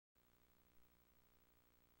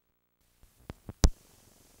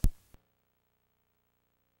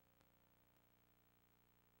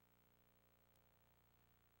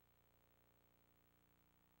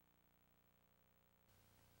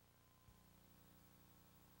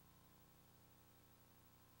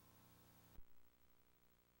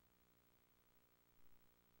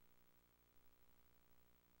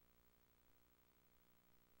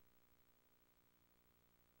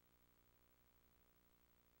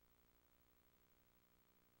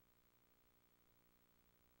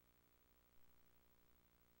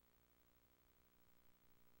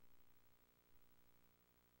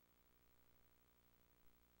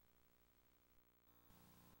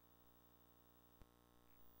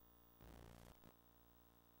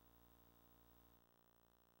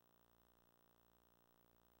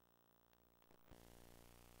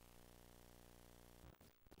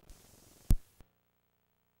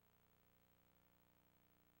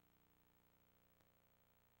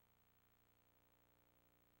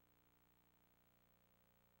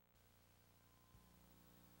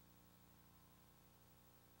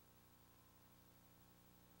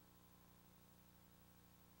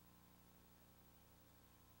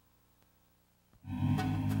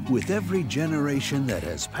with every generation that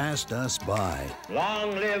has passed us by.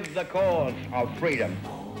 Long live the cause of freedom.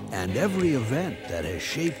 And every event that has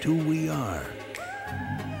shaped who we are,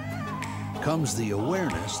 comes the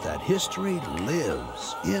awareness that history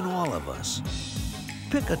lives in all of us.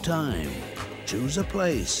 Pick a time, choose a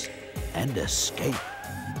place, and escape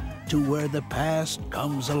to where the past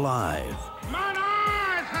comes alive. Mine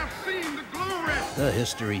eyes have seen the glory. The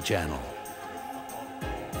History Channel.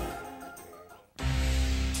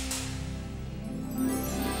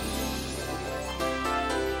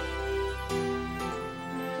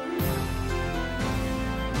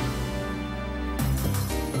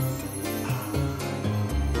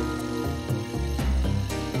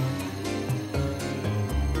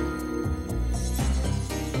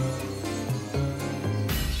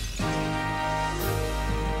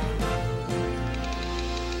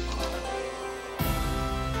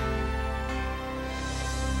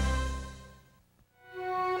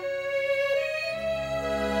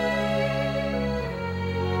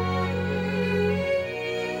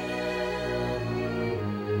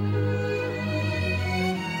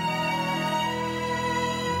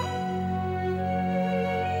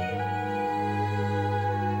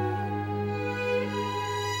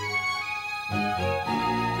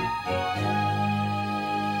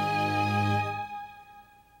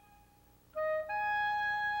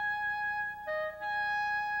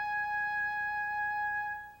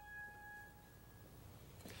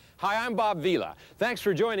 Hi, I'm Bob Vila. Thanks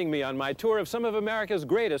for joining me on my tour of some of America's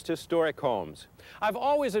greatest historic homes. I've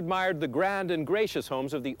always admired the grand and gracious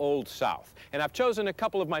homes of the Old South, and I've chosen a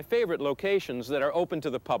couple of my favorite locations that are open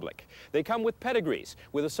to the public. They come with pedigrees,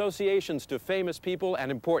 with associations to famous people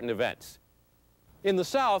and important events. In the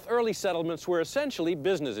South, early settlements were essentially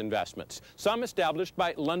business investments, some established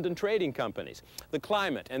by London trading companies. The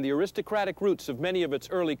climate and the aristocratic roots of many of its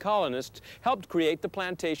early colonists helped create the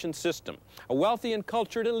plantation system. A wealthy and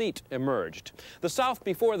cultured elite emerged. The South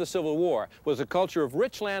before the Civil War was a culture of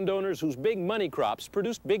rich landowners whose big money crops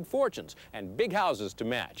produced big fortunes and big houses to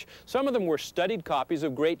match. Some of them were studied copies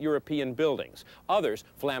of great European buildings, others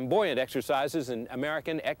flamboyant exercises in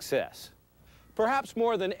American excess. Perhaps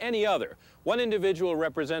more than any other, one individual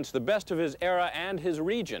represents the best of his era and his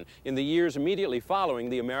region in the years immediately following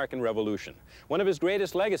the American Revolution. One of his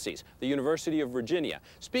greatest legacies, the University of Virginia,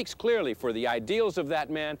 speaks clearly for the ideals of that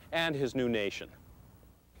man and his new nation.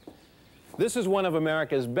 This is one of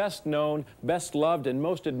America's best known, best loved, and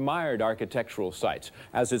most admired architectural sites.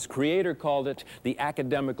 As its creator called it, the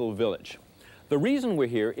academical village. The reason we're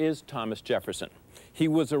here is Thomas Jefferson. He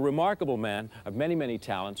was a remarkable man of many, many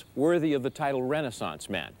talents, worthy of the title Renaissance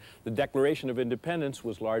man. The Declaration of Independence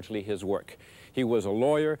was largely his work. He was a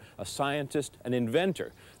lawyer, a scientist, an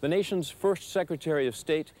inventor, the nation's first Secretary of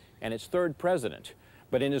State, and its third president.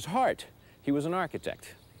 But in his heart, he was an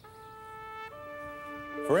architect.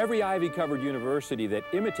 For every ivy-covered university that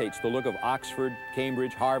imitates the look of Oxford,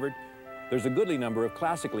 Cambridge, Harvard, there's a goodly number of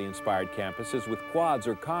classically inspired campuses with quads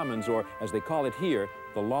or commons, or, as they call it here,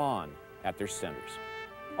 the lawn, at their centers.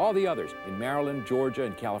 All the others, in Maryland, Georgia,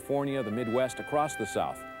 and California, the Midwest, across the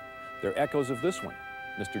South, they're echoes of this one,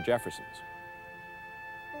 Mr. Jefferson's.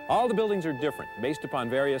 All the buildings are different, based upon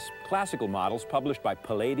various classical models published by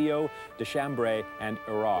Palladio, Deschambre, and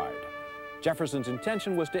Erard. Jefferson's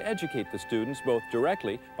intention was to educate the students both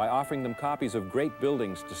directly by offering them copies of great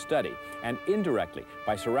buildings to study, and indirectly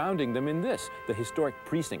by surrounding them in this, the historic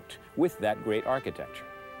precinct, with that great architecture.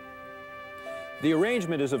 The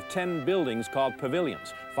arrangement is of 10 buildings called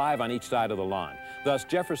pavilions, 5 on each side of the lawn. Thus,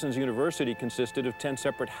 Jefferson's University consisted of 10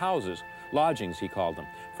 separate houses, lodgings he called them,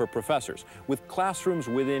 for professors, with classrooms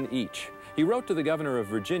within each. He wrote to the governor of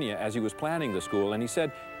Virginia as he was planning the school, and he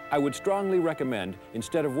said, "I would strongly recommend,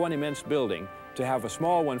 instead of one immense building, to have a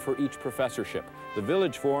small one for each professorship. The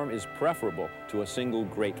village form is preferable to a single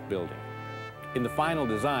great building." In the final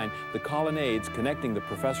design, the colonnades connecting the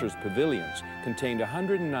professors' pavilions contained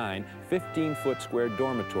 109 15-foot square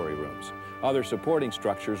dormitory rooms. Other supporting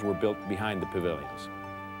structures were built behind the pavilions.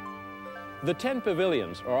 The 10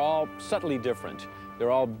 pavilions are all subtly different. They're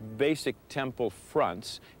all basic temple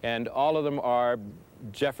fronts, and all of them are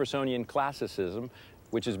Jeffersonian classicism,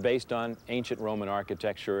 which is based on ancient Roman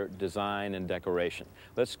architecture, design, and decoration.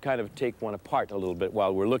 Let's kind of take one apart a little bit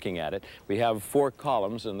while we're looking at it. We have 4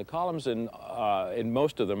 columns, and the columns in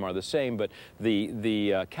most of them are the same, but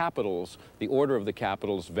the capitals, the order of the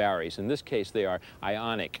capitals varies. In this case, they are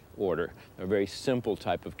Ionic order, a very simple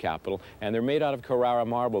type of capital, and they're made out of Carrara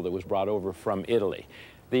marble that was brought over from Italy.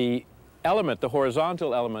 The element, the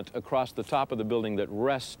horizontal element across the top of the building that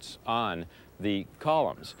rests on the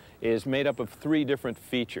columns is made up of three different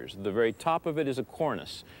features. The very top of it is a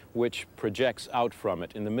cornice, which projects out from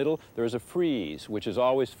it. In the middle, there is a frieze, which is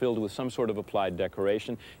always filled with some sort of applied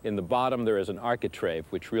decoration. In the bottom, there is an architrave,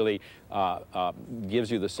 which really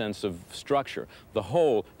gives you the sense of structure. The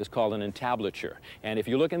whole is called an entablature. And if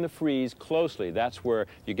you look in the frieze closely, that's where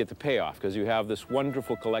you get the payoff, because you have this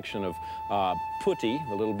wonderful collection of putti,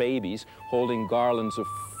 the little babies, holding garlands of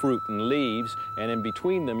fruit and leaves, and in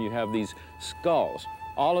between them you have these skulls.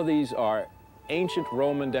 All of these are ancient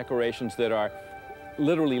Roman decorations that are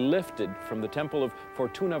literally lifted from the temple of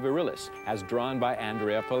Fortuna Virilis, as drawn by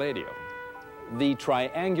Andrea Palladio. The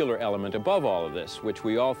triangular element above all of this, which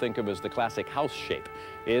we all think of as the classic house shape,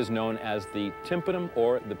 is known as the tympanum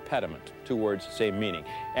or the pediment. Two words, same meaning.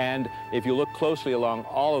 And if you look closely along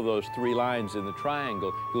all of those three lines in the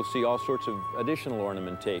triangle, you'll see all sorts of additional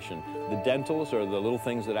ornamentation. The dentals are the little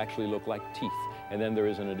things that actually look like teeth. And then there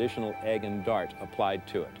is an additional egg and dart applied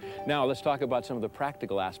to it. Now, let's talk about some of the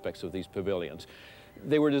practical aspects of these pavilions.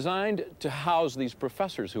 They were designed to house these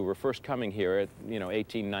professors who were first coming here at,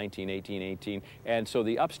 1819, 1818. And so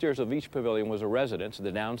the upstairs of each pavilion was a residence.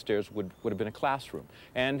 The downstairs would have been a classroom.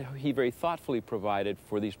 And he very thoughtfully provided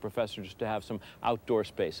for these professors to have some outdoor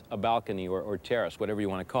space, a balcony or terrace, whatever you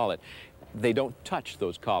want to call it. They don't touch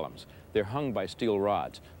those columns. They're hung by steel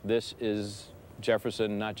rods. This is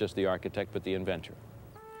Jefferson, not just the architect, but the inventor.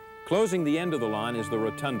 Closing the end of the lawn is the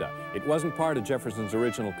rotunda. It wasn't part of Jefferson's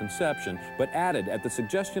original conception, but added at the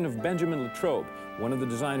suggestion of Benjamin Latrobe, one of the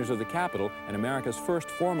designers of the Capitol and America's first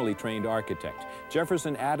formally trained architect.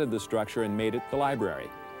 Jefferson added the structure and made it the library.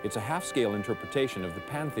 It's a half-scale interpretation of the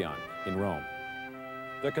Pantheon in Rome.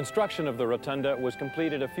 The construction of the rotunda was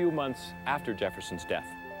completed a few months after Jefferson's death.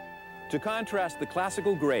 To contrast the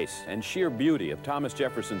classical grace and sheer beauty of Thomas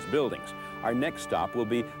Jefferson's buildings, our next stop will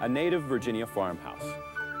be a native Virginia farmhouse.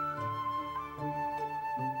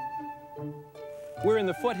 We're in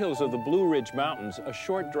the foothills of the Blue Ridge Mountains, a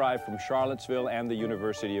short drive from Charlottesville and the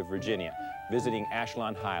University of Virginia, visiting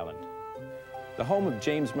Ashland Highland. The home of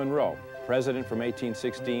James Monroe, president from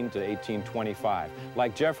 1816 to 1825.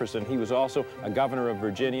 Like Jefferson, he was also a governor of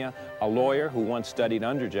Virginia, a lawyer who once studied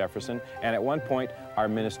under Jefferson, and at one point, our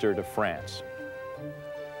minister to France.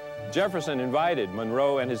 Jefferson invited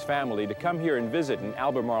Monroe and his family to come here and visit in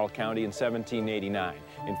Albemarle County in 1789.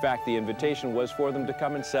 In fact, the invitation was for them to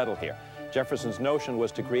come and settle here. Jefferson's notion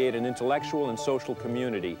was to create an intellectual and social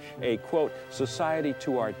community, a, quote, society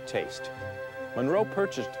to our taste. Monroe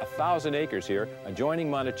purchased 1,000 acres here, adjoining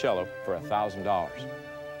Monticello, for $1,000.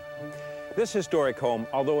 This historic home,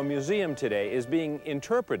 although a museum today, is being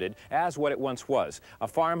interpreted as what it once was, a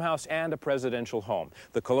farmhouse and a presidential home.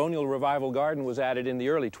 The Colonial Revival Garden was added in the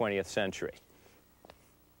early 20th century.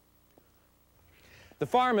 The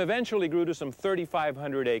farm eventually grew to some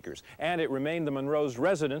 3,500 acres, and it remained the Monroe's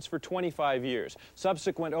residence for 25 years.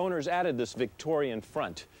 Subsequent owners added this Victorian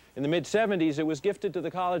front. In the mid-70s, it was gifted to the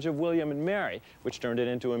College of William and Mary, which turned it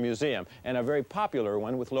into a museum, and a very popular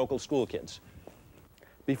one with local school kids.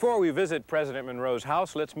 Before we visit President Monroe's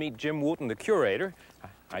house, let's meet Jim Wooten, the curator.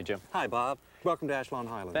 Hi, Jim. Hi, Bob. Welcome to Ashland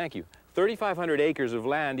Highland. Thank you. 3,500 acres of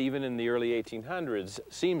land, even in the early 1800s,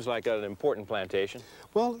 seems like an important plantation.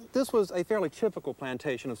 Well, this was a fairly typical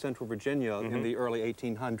plantation of central Virginia in the early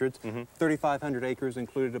 1800s. 3,500 acres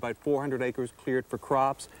included about 400 acres cleared for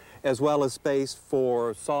crops, as well as space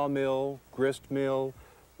for sawmill, grist mill,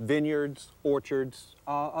 vineyards, orchards,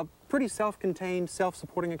 a pretty self-contained,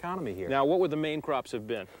 self-supporting economy here. Now, what would the main crops have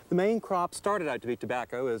been? The main crop started out to be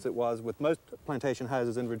tobacco, as it was with most plantation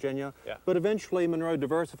houses in Virginia, Yeah. but eventually Monroe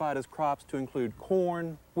diversified his crops to include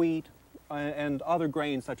corn, wheat, and other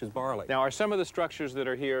grains such as barley. Now, are some of the structures that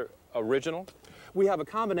are here original? We have a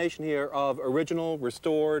combination here of original,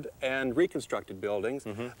 restored, and reconstructed buildings.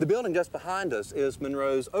 The building just behind us is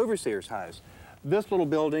Monroe's overseer's house. This little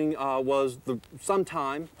building was the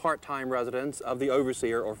sometime part-time residence of the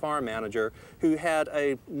overseer or farm manager who had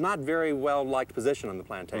a not very well-liked position on the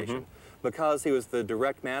plantation. Because he was the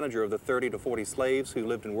direct manager of the 30 to 40 slaves who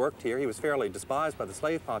lived and worked here, he was fairly despised by the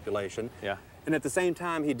slave population. Yeah. And at the same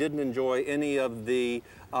time, he didn't enjoy any of the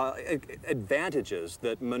advantages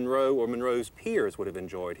that Monroe or Monroe's peers would have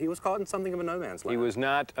enjoyed. He was caught in something of a no-man's land. He was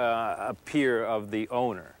not a peer of the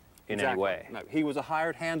owner in any way. No, he was a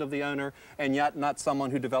hired hand of the owner, and yet not someone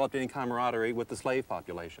who developed any camaraderie with the slave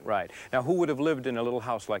population. Right. Now, who would have lived in a little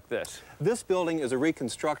house like this? This building is a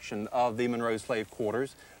reconstruction of the Monroe slave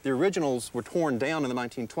quarters. The originals were torn down in the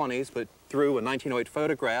 1920s, but through a 1908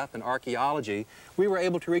 photograph and archaeology, we were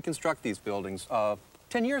able to reconstruct these buildings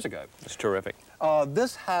 10 years ago. It's terrific.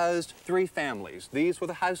 This housed 3 families. These were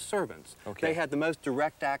the house servants. Okay. They had the most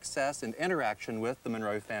direct access and interaction with the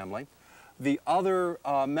Monroe family. The other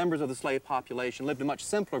members of the slave population lived in much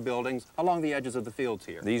simpler buildings along the edges of the fields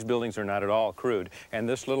here. These buildings are not at all crude. And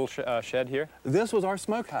this little shed here? This was our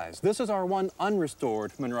smokehouse. This is our one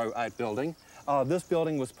unrestored Monroe outbuilding. This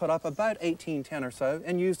building was put up about 1810 or so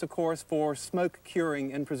and used, of course, for smoke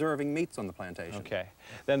curing and preserving meats on the plantation. Okay.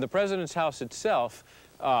 Then the president's house itself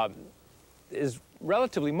is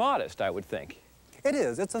relatively modest, I would think. It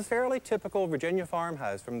is. It's a fairly typical Virginia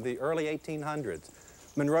farmhouse from the early 1800s.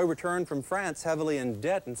 Monroe returned from France heavily in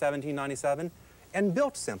debt in 1797 and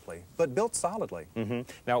built simply, but built solidly. Mm-hmm.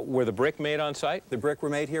 Now, were the brick made on site? The brick were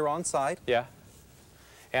made here on site. Yeah.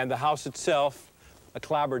 And the house itself, a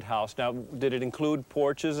clapboard house. Now, did it include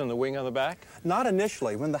porches and the wing on the back? Not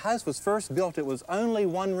initially. When the house was first built, it was only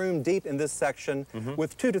one room deep in this section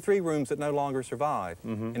with 2 to 3 rooms that no longer survive.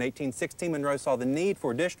 In 1816, Monroe saw the need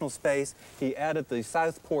for additional space. He added the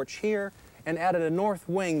south porch here and added a north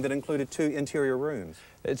wing that included 2 interior rooms.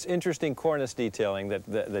 It's interesting cornice detailing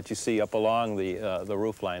that you see up along the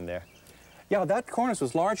roof line there. Yeah, that cornice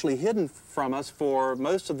was largely hidden from us for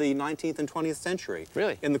most of the 19th and 20th century.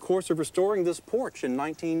 Really? In the course of restoring this porch in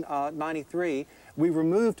 1993, we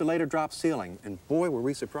removed a later drop ceiling, and boy, were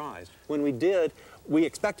we surprised. When we did, we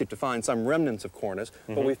expected to find some remnants of cornice,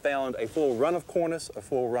 but we found a full run of cornice, a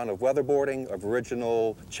full run of weatherboarding, of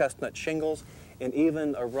original chestnut shingles, and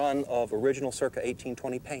even a run of original circa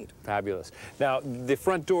 1820 paint. Fabulous. Now, the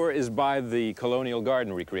front door is by the Colonial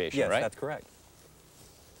Garden recreation, yes, right? Yes, that's correct.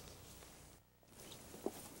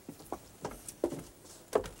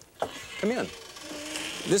 Come in.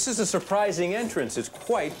 This is a surprising entrance. It's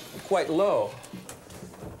quite low.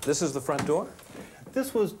 This is the front door?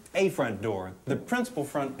 This was a front door. The principal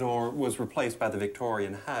front door was replaced by the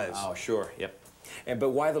Victorian house. Oh, sure, yep. But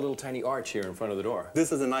why the little tiny arch here in front of the door?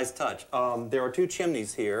 This is a nice touch. There are 2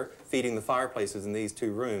 chimneys here feeding the fireplaces in these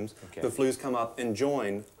 2 rooms. Okay. The flues come up and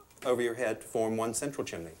join over your head to form one central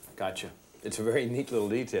chimney. Gotcha. It's a very neat little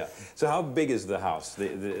detail. So how big is the house?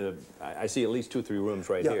 I see at least 2 or 3 rooms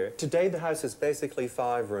right here. Today the house is basically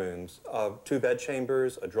 5 rooms, 2 bed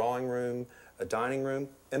chambers, a drawing room, a dining room,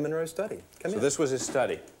 and Monroe's study. Come in. So this was his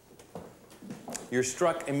study. You're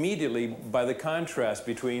struck immediately by the contrast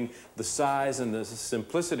between the size and the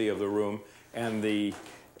simplicity of the room and the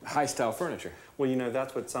high-style furniture. Well, you know,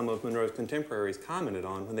 that's what some of Monroe's contemporaries commented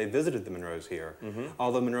on when they visited the Monroes here.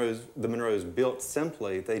 Although the Monroes built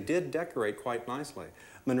simply, they did decorate quite nicely.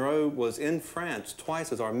 Monroe was in France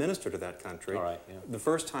twice as our minister to that country. All right, yeah. The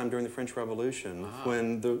first time during the French Revolution,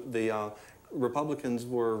 when the Republicans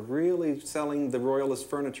were really selling the royalist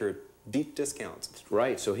furniture at deep discounts.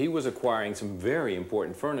 Right, so he was acquiring some very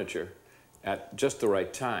important furniture at just the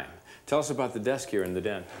right time. Tell us about the desk here in the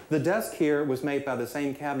den. The desk here was made by the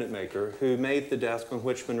same cabinet maker who made the desk on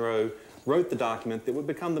which Monroe wrote the document that would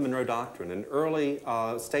become the Monroe Doctrine, an early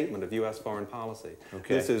statement of U.S. foreign policy.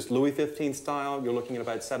 Okay. This is Louis XV style. You're looking at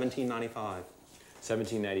about 1795.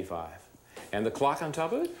 1795. And the clock on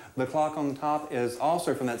top of it? The clock on top is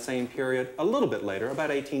also from that same period, a little bit later, about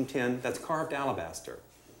 1810. That's carved alabaster.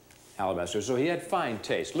 Alabaster. So he had fine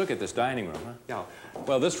taste. Look at this dining room, huh? Yeah.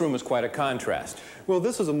 Well, this room is quite a contrast. Well,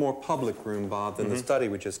 this is a more public room, Bob, than the study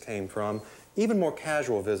we just came from. Even more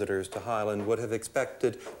casual visitors to Highland would have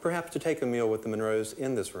expected perhaps to take a meal with the Monroes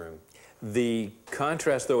in this room. The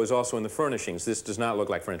contrast, though, is also in the furnishings. This does not look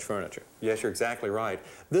like French furniture. Yes, you're exactly right.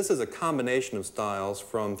 This is a combination of styles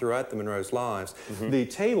from throughout the Monroes' lives. The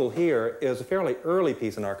table here is a fairly early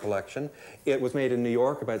piece in our collection. It was made in New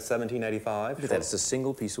York about 1785. Look at that. It's a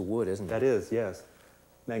single piece of wood, isn't it? That is, yes.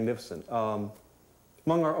 Magnificent.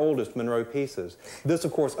 Among our oldest Monroe pieces. This,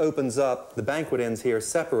 of course, opens up. The banquet ends here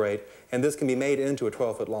separate, and this can be made into a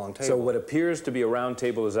 12-foot long table. So what appears to be a round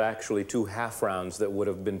table is actually 2 half rounds that would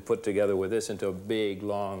have been put together with this into a big,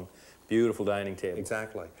 long, beautiful dining table.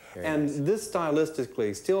 Exactly. Very and nice. This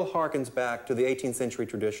stylistically still harkens back to the 18th century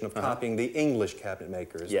tradition of copying the English cabinet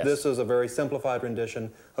makers. Yes. This is a very simplified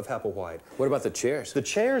rendition of Hepplewhite. What about the chairs? The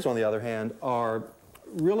chairs, on the other hand, are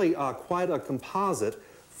really quite a composite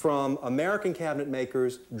from American cabinet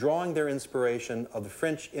makers drawing their inspiration of the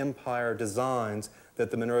French Empire designs that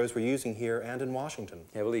the Monroes were using here and in Washington.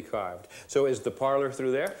 Heavily carved. So is the parlor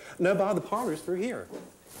through there? No, Bob, the parlor's through here.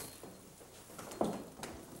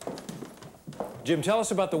 Jim, tell us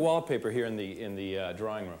about the wallpaper here in the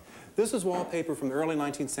drawing room. This is wallpaper from the early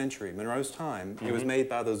 19th century, Monroe's time. It was made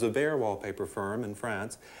by the Zuber wallpaper firm in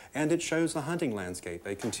France, and it shows the hunting landscape,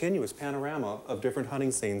 a continuous panorama of different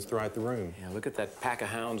hunting scenes throughout the room. Yeah, look at that pack of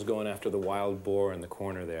hounds going after the wild boar in the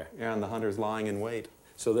corner there. Yeah, and the hunters lying in wait.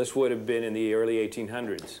 So this would have been in the early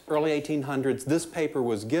 1800s. Early 1800s. This paper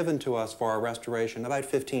was given to us for our restoration about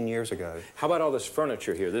 15 years ago. How about all this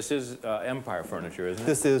furniture here? This is Empire furniture, isn't it?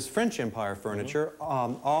 This is French Empire furniture,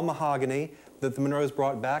 all mahogany that the Monroes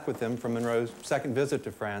brought back with them from Monroe's second visit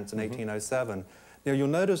to France in 1807. Now you'll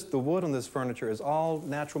notice the wood on this furniture is all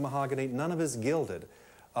natural mahogany, none of it is gilded.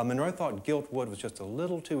 Monroe thought gilt wood was just a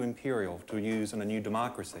little too imperial to use in a new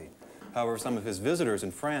democracy. However, some of his visitors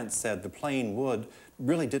in France said the plain wood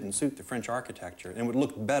really didn't suit the French architecture and would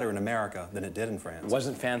look better in America than it did in France.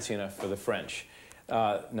 Wasn't fancy enough for the French.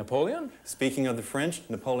 Napoleon? Speaking of the French,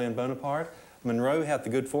 Napoleon Bonaparte, Monroe had the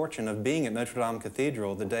good fortune of being at Notre Dame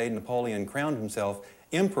Cathedral the day Napoleon crowned himself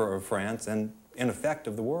Emperor of France and, in effect,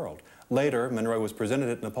 of the world. Later, Monroe was presented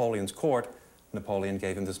at Napoleon's court. Napoleon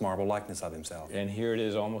gave him this marble likeness of himself. And here it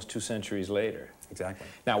is almost 2 centuries later. Exactly.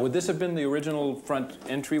 Now, would this have been the original front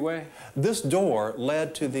entryway? This door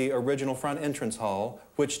led to the original front entrance hall,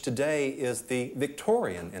 which today is the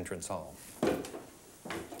Victorian entrance hall.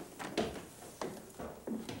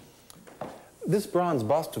 This bronze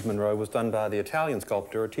bust of Monroe was done by the Italian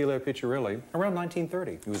sculptor Attilio Piccirilli around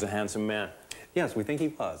 1930. He was a handsome man. Yes, we think he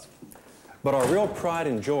was. But our real pride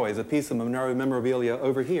and joy is a piece of Monroe memorabilia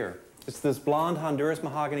over here. It's this blonde Honduras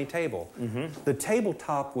mahogany table. The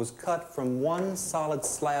tabletop was cut from one solid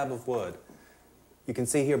slab of wood. You can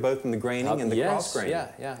see here both in the graining and the cross graining.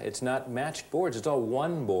 Yeah. It's not matched boards, it's all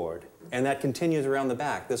one board. And that continues around the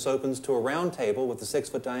back. This opens to a round table with a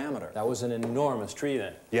 6-foot diameter. That was an enormous tree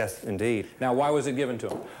then. Yes, indeed. Now, why was it given to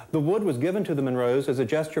him? The wood was given to the Monroes as a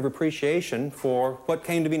gesture of appreciation for what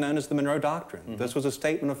came to be known as the Monroe Doctrine. This was a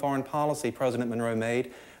statement of foreign policy President Monroe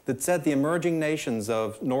made that said the emerging nations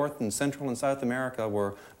of North and Central and South America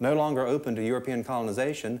were no longer open to European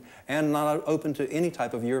colonization and not open to any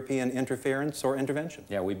type of European interference or intervention.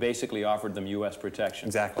 Yeah, we basically offered them U.S. protection.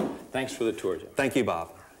 Exactly. Thanks for the tour, Jim. Thank you,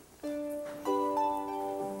 Bob.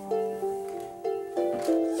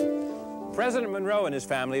 President Monroe and his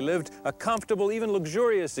family lived a comfortable, even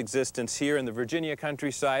luxurious existence here in the Virginia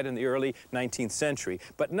countryside in the early 19th century,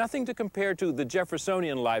 but nothing to compare to the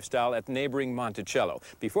Jeffersonian lifestyle at neighboring Monticello.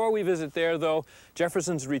 Before we visit there, though,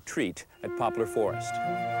 Jefferson's retreat at Poplar Forest.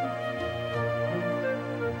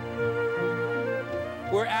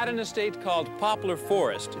 We're at an estate called Poplar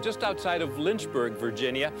Forest, just outside of Lynchburg,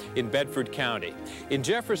 Virginia, in Bedford County. In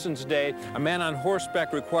Jefferson's day, a man on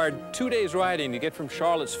horseback required 2 days riding to get from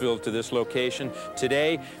Charlottesville to this location.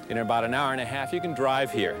 Today, in about an hour and a half, you can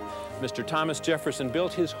drive here. Mr. Thomas Jefferson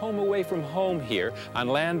built his home away from home here on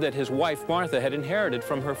land that his wife, Martha, had inherited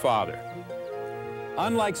from her father.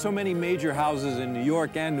 Unlike so many major houses in New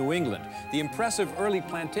York and New England, the impressive early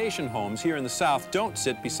plantation homes here in the South don't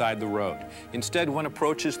sit beside the road. Instead, one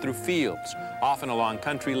approaches through fields, often along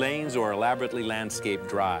country lanes or elaborately landscaped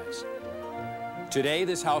drives. Today,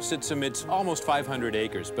 this house sits amidst almost 500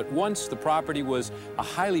 acres, but once the property was a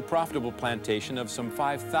highly profitable plantation of some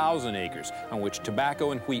 5,000 acres on which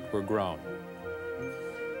tobacco and wheat were grown.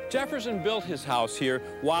 Jefferson built his house here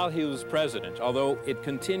while he was president, although it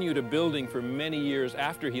continued a building for many years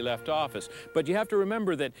after he left office. But you have to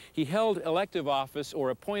remember that he held elective office or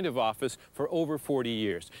appointive office for over 40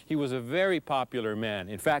 years. He was a very popular man.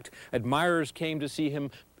 In fact, admirers came to see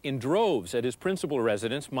him in droves at his principal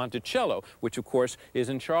residence, Monticello, which of course is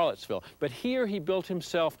in Charlottesville. But here he built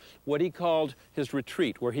himself what he called his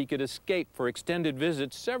retreat, where he could escape for extended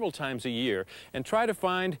visits several times a year and try to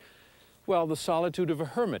find, well, the solitude of a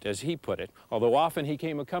hermit, as he put it, although often he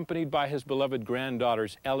came accompanied by his beloved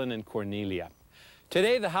granddaughters, Ellen and Cornelia.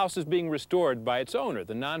 Today, the house is being restored by its owner,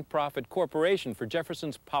 the nonprofit Corporation for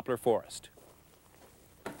Jefferson's Poplar Forest.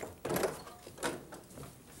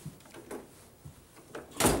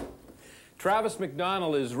 Travis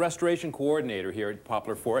McDonald is restoration coordinator here at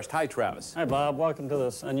Poplar Forest. Hi, Travis. Hi, Bob. Welcome to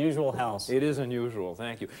this unusual house. It is unusual,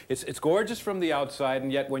 thank you. It's gorgeous from the outside,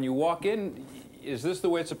 and yet when you walk in, is this the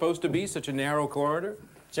way it's supposed to be, such a narrow corridor?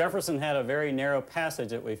 Jefferson had a very narrow passage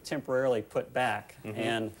that we've temporarily put back,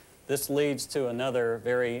 and this leads to another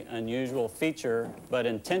very unusual feature, but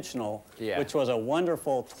intentional, which was a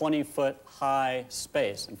wonderful 20-foot high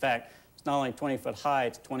space. In fact, it's not only 20 foot high,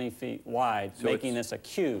 it's 20 feet wide, so making this a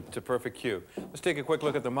cube. It's a perfect cube. Let's take a quick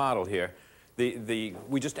look at the model here.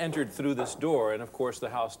 We just entered through this door, and of course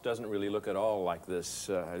the house doesn't really look at all like this.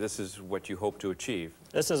 This is what you hope to achieve.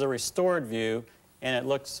 This is a restored view, and it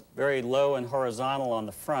looks very low and horizontal on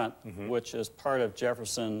the front, which is part of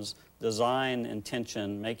Jefferson's design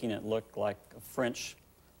intention, making it look like a French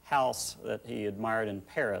house that he admired in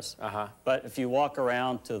Paris. But if you walk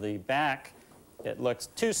around to the back, it looks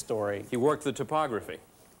two-story. He worked the topography.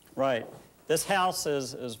 Right. This house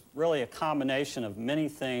is really a combination of many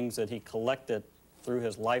things that he collected through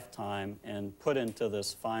his lifetime and put into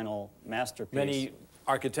this final masterpiece. Many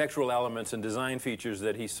architectural elements and design features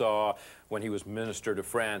that he saw when he was minister to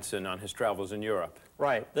France and on his travels in Europe.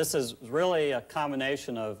 Right. This is really a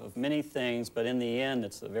combination of many things, but in the end,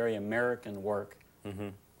 it's a very American work.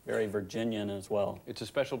 Very Virginian as well. It's a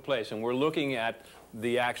special place, and we're looking at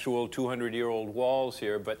the actual 200-year-old walls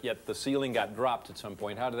here, but yet the ceiling got dropped at some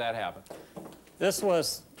point. How did that happen?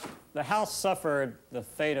 The house suffered the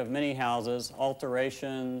fate of many houses,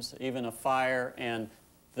 alterations, even a fire, and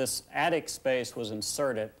this attic space was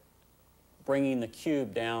inserted, bringing the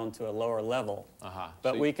cube down to a lower level.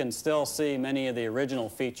 But we can still see many of the original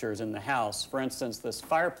features in the house. For instance, this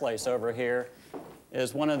fireplace over here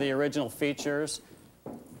is one of the original features.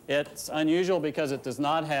 It's unusual because it does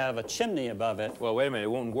not have a chimney above it. Well, wait a minute,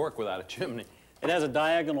 it won't work without a chimney. It has a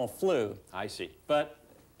diagonal flue. I see. But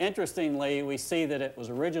interestingly, we see that it was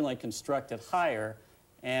originally constructed higher,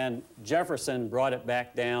 and Jefferson brought it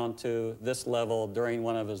back down to this level during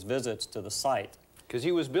one of his visits to the site. Because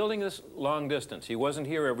he was building this long distance. He wasn't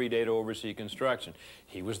here every day to oversee construction.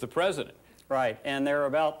 He was the president. Right, and there are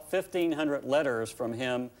about 1,500 letters from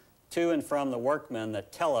him to and from the workmen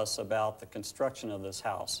that tell us about the construction of this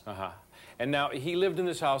house. And now he lived in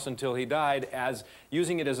this house until he died,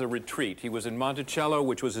 using it as a retreat. He was in Monticello,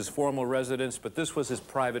 which was his formal residence, but this was his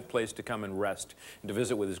private place to come and rest and to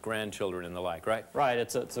visit with his grandchildren and the like, right? Right.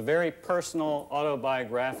 It's a very personal,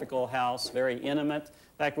 autobiographical house, very intimate.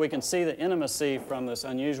 In fact, we can see the intimacy from this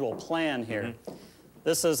unusual plan here.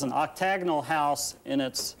 This is an octagonal house in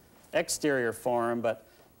its exterior form, but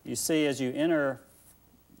you see as you enter,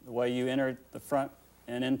 the way you enter the front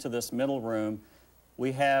and into this middle room,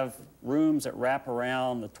 we have rooms that wrap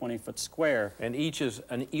around the 20-foot square. And each is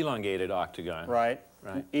an elongated octagon. Right.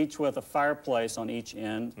 Each with a fireplace on each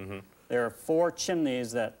end. There are 4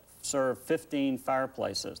 chimneys that serve 15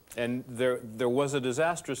 fireplaces. And there was a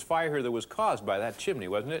disastrous fire here that was caused by that chimney,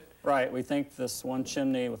 wasn't it? Right. We think this one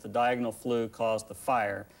chimney with the diagonal flue caused the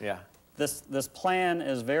fire. Yeah. This plan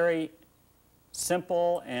is very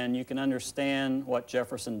simple, and you can understand what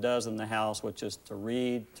Jefferson does in the house, which is to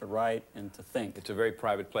read, to write, and to think. It's a very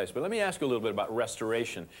private place. But let me ask you a little bit about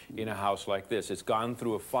restoration in a house like this. It's gone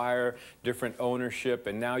through a fire, different ownership,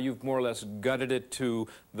 and now you've more or less gutted it to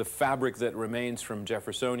the fabric that remains from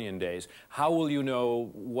Jeffersonian days. How will you know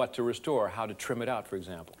what to restore, how to trim it out, for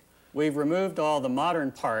example? We've removed all the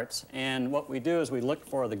modern parts, and what we do is we look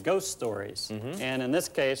for the ghost stories. And in this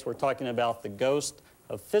case, we're talking about the ghost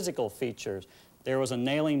of physical features. There was a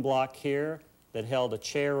nailing block here that held a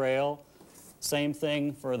chair rail. Same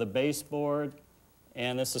thing for the baseboard,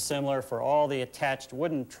 and this is similar for all the attached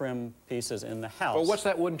wooden trim pieces in the house. Well, what's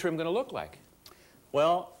that wooden trim going to look like?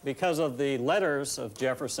 Well, because of the letters of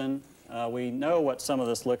Jefferson, we know what some of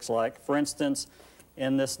this looks like. For instance,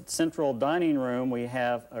 in this central dining room, we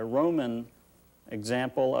have a Roman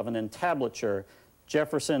example of an entablature.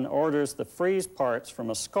 Jefferson orders the frieze parts from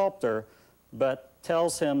a sculptor, but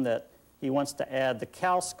tells him that he wants to add the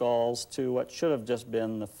cow skulls to what should have just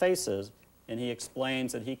been the faces, and he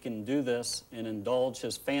explains that he can do this and indulge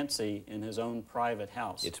his fancy in his own private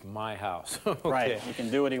house. It's my house. Okay. Right, he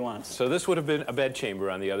can do what he wants. So this would have been a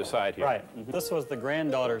bedchamber on the other side here. Right. This was the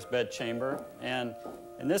granddaughter's bedchamber, and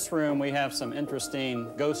in this room we have some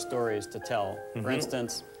interesting ghost stories to tell. For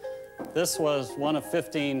instance, this was one of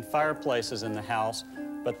 15 fireplaces in the house,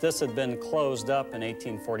 but this had been closed up in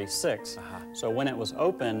 1846. So when it was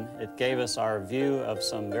open, it gave us our view of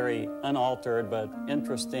some very unaltered but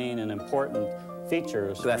interesting and important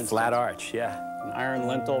features. That flat arch, yeah. An iron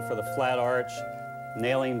lintel for the flat arch,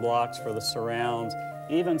 nailing blocks for the surrounds,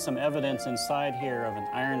 even some evidence inside here of an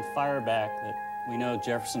iron fireback that we know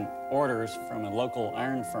Jefferson orders from a local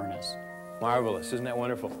iron furnace. Marvelous, isn't that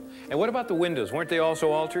wonderful? And what about the windows? Weren't they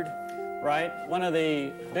also altered? Right. One of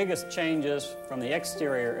the biggest changes from the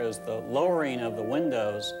exterior is the lowering of the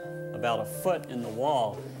windows about a foot in the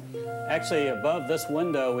wall. Actually, above this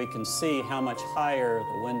window, we can see how much higher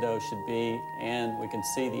the window should be, and we can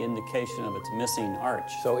see the indication of its missing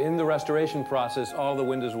arch. So in the restoration process, all the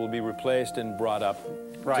windows will be replaced and brought up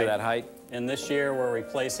to that height? And this year, we're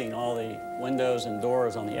replacing all the windows and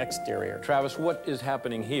doors on the exterior. Travis, what is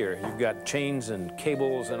happening here? You've got chains and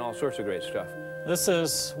cables and all sorts of great stuff. This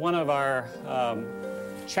is one of our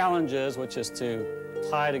challenges, which is to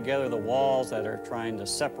tie together the walls that are trying to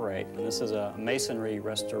separate. And this is a masonry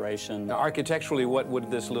restoration. Now, architecturally, what would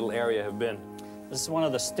this little area have been? This is one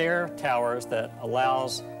of the stair towers that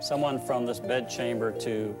allows someone from this bedchamber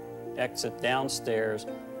to exit downstairs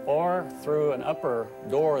or through an upper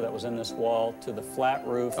door that was in this wall to the flat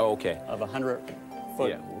roof of a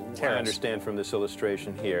 100-foot terrace. I understand from this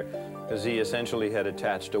illustration here. Because he essentially had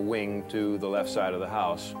attached a wing to the left side of the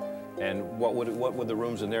house. And what would the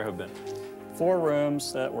rooms in there have been? 4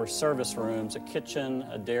 rooms that were service rooms, a kitchen,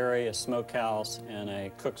 a dairy, a smokehouse, and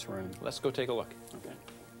a cook's room. Let's go take a look. Okay.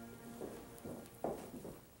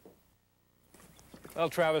 Well,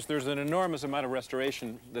 Travis, there's an enormous amount of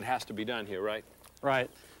restoration that has to be done here, right? Right.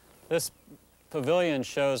 This pavilion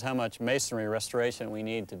shows how much masonry restoration we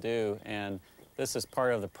need to do, and this is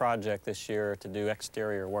part of the project this year to do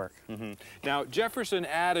exterior work. Mm-hmm. Now, Jefferson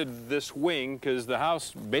added this wing because the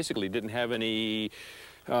house basically didn't have any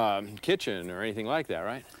kitchen or anything like that,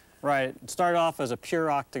 right? Right. It started off as a pure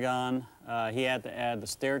octagon. He had to add the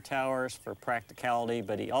stair towers for practicality,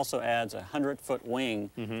 but he also adds a 100-foot wing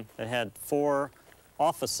that had 4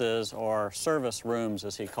 offices or service rooms,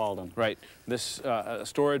 as he called them. Right. This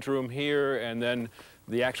storage room here, and then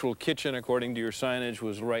the actual kitchen, according to your signage,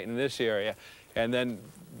 was right in this area. And then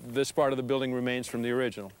this part of the building remains from the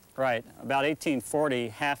original. Right. About 1840,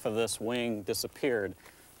 half of this wing disappeared.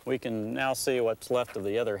 We can now see what's left of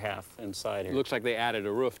the other half inside here. It looks like they added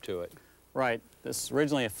a roof to it. Right. This is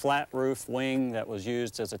originally a flat roof wing that was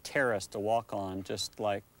used as a terrace to walk on, just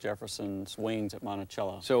like Jefferson's wings at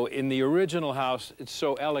Monticello. So in the original house, it's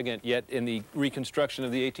so elegant, yet in the reconstruction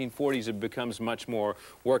of the 1840s, it becomes much more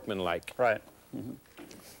workmanlike. Right.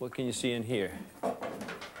 What can you see in here?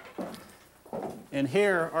 In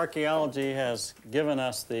here, archaeology has given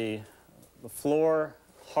us the floor,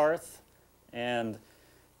 hearth, and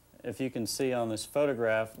if you can see on this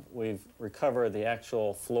photograph, we've recovered the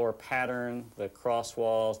actual floor pattern, the cross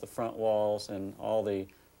walls, the front walls, and all the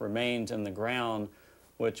remains in the ground,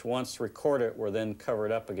 which once recorded were then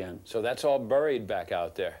covered up again. So that's all buried back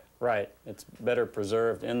out there. Right. It's better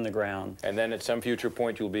preserved in the ground. And then at some future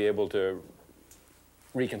point, you'll be able to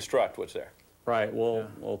reconstruct what's there. Right.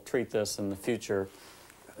 We'll treat this in the future.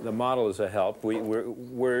 The model is a help.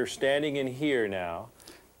 We're standing in here now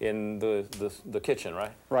in the kitchen,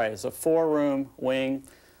 right? Right. It's a 4-room wing.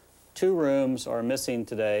 2 rooms are missing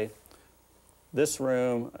today. This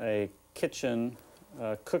room, a kitchen,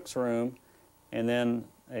 cook's room, and then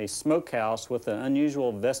a smokehouse with an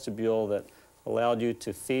unusual vestibule that allowed you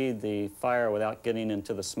to feed the fire without getting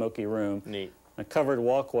into the smoky room. Neat. A covered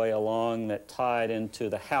walkway along that tied into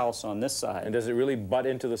the house on this side. And does it really butt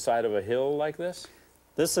into the side of a hill like this?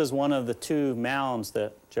 This is one of the 2 mounds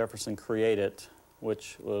that Jefferson created,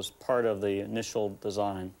 which was part of the initial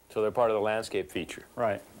design. So they're part of the landscape feature.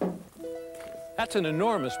 Right. That's an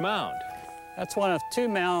enormous mound. That's one of 2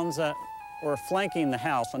 mounds that were flanking the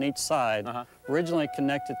house on each side, originally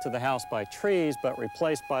connected to the house by trees, but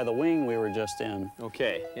replaced by the wing we were just in.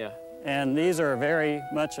 Okay, yeah. And these are very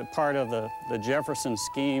much a part of the Jefferson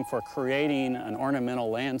scheme for creating an ornamental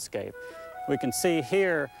landscape. We can see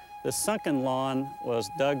here the sunken lawn was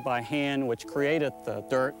dug by hand, which created the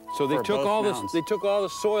dirt. So they for took both all this. mounds. They took all the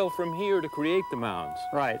soil from here to create the mounds.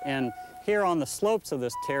 Right, and here on the slopes of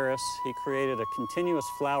this terrace, he created a continuous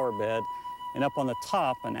flower bed, and up on the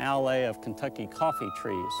top, an alley of Kentucky coffee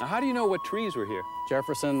trees. Now, how do you know what trees were here?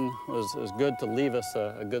 Jefferson was good to leave us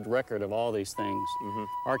a good record of all these things.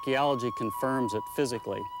 Archaeology confirms it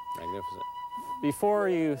physically. Magnificent. Before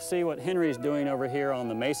you see what Henry's doing over here on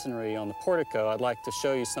the masonry on the portico, I'd like to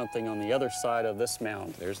show you something on the other side of this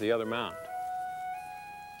mound. There's the other mound.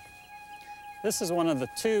 This is one of the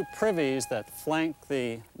 2 privies that flank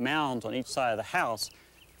the mounds on each side of the house.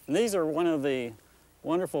 And these are one of the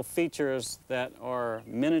wonderful features that are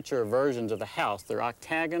miniature versions of the house. They're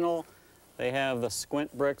octagonal. They have the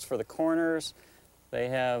squint bricks for the corners. They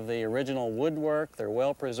have the original woodwork. They're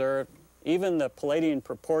well preserved. Even the Palladian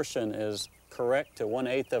proportion is correct to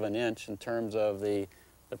 1/8 of an inch in terms of the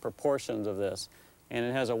proportions of this. And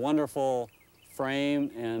it has a wonderful frame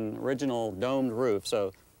and original domed roof.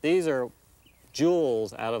 So these are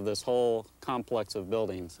jewels out of this whole complex of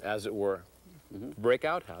buildings. As it were.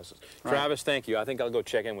 Breakout houses. Right. Travis, thank you. I think I'll go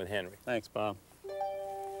check in with Henry. Thanks, Bob.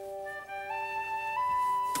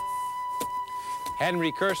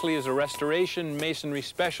 Henry Kersley is a restoration masonry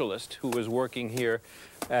specialist who was working here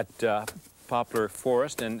at Poplar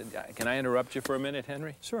Forest. And can I interrupt you for a minute,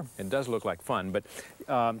 Henry? Sure. It does look like fun, but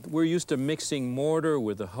we're used to mixing mortar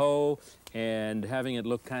with the hoe and having it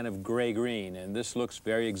look kind of gray-green, and this looks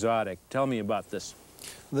very exotic. Tell me about this.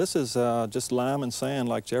 This is just lime and sand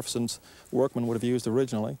like Jefferson's workmen would have used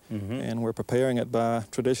originally, and we're preparing it by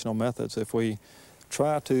traditional methods. If we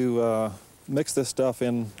try to mix this stuff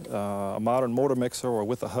in a modern mortar mixer or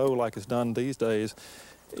with a hoe like it's done these days,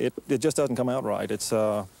 it just doesn't come out right. It's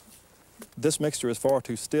this mixture is far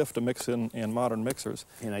too stiff to mix in modern mixers.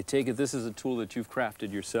 And I take it this is a tool that you've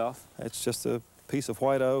crafted yourself? It's just a piece of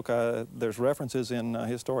white oak. There's references in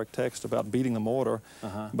historic text about beating the mortar,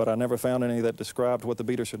 but I never found any that described what the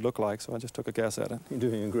beater should look like, so I just took a guess at it. You're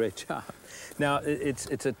doing a great job. Now,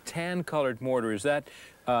 it's a tan-colored mortar. Is that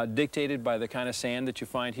dictated by the kind of sand that you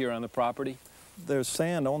find here on the property? There's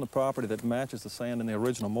sand on the property that matches the sand in the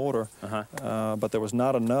original mortar, but there was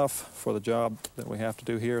not enough for the job that we have to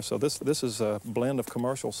do here. So this is a blend of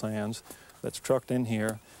commercial sands that's trucked in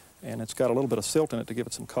here, and it's got a little bit of silt in it to give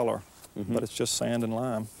it some color, but it's just sand and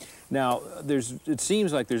lime. Now, it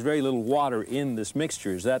seems like there's very little water in this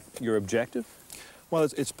mixture. Is that your objective? Well,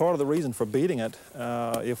 it's part of the reason for beating it.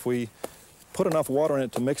 If we put enough water in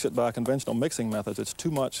it to mix it by conventional mixing methods, it's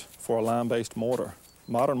too much for a lime-based mortar.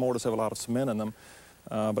 Modern mortars have a lot of cement in them,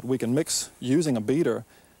 but we can mix using a beater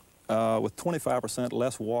with 25%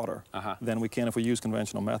 less water than we can if we use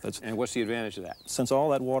conventional methods. And what's the advantage of that? Since all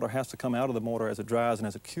that water has to come out of the mortar as it dries and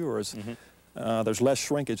as it cures, there's less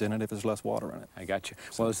shrinkage in it if there's less water in it. I got you.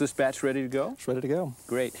 Well, is this batch ready to go? It's ready to go.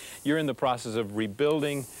 Great. You're in the process of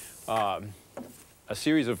rebuilding a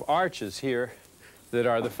series of arches here that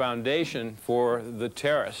are the foundation for the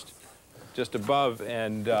terrace just above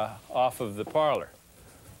and off of the parlor.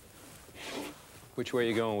 Which way are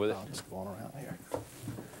you going with it? I'm just going around here.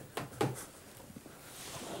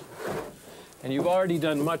 And you've already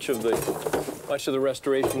done much of the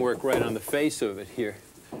restoration work right on the face of it here,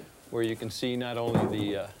 where you can see not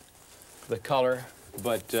only the color,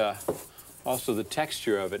 but also the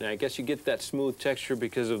texture of it. And I guess you get that smooth texture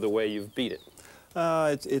because of the way you've beat it.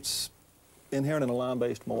 It's inherent in a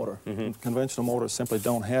lime-based mortar. Conventional mortars simply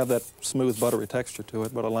don't have that smooth, buttery texture to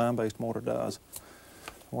it, but a lime-based mortar does.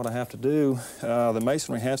 What I have to do, the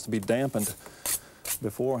masonry has to be dampened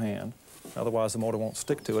beforehand, otherwise the mortar won't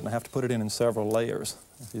stick to it, and I have to put it in several layers.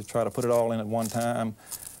 If you try to put it all in at one time,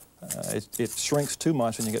 it shrinks too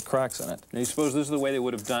much and you get cracks in it. Now, you suppose this is the way they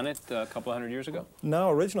would have done it a couple of hundred years ago? No,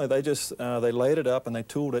 originally they just, they laid it up and they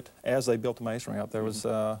tooled it as they built the masonry up. There was,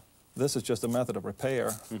 this is just a method of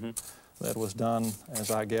repair that was done,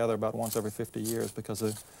 as I gather, about once every 50 years because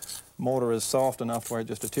the mortar is soft enough where it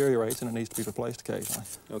just deteriorates and it needs to be replaced occasionally.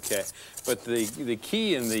 Okay, but the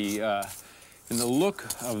key in the look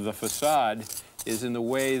of the facade is in the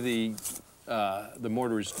way the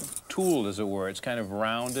mortar is tooled, as it were. It's kind of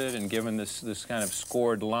rounded and given this kind of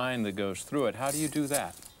scored line that goes through it. How do you do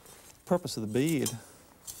that? The purpose of the bead,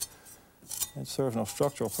 it serves no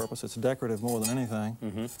structural purpose. It's decorative more than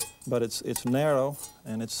anything, but it's narrow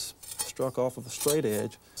and it's struck off of a straight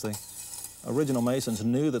edge. The original masons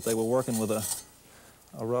knew that they were working with a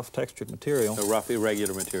rough textured material. A rough,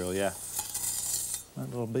 irregular material, yeah. That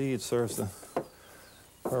little bead serves the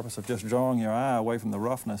purpose of just drawing your eye away from the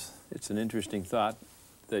roughness. It's an interesting thought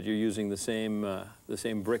that you're using the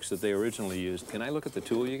same bricks that they originally used. Can I look at the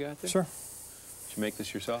tool you got there? Sure. Did you make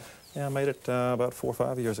this yourself? Yeah, I made it about 4 or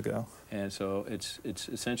 5 years ago. And so it's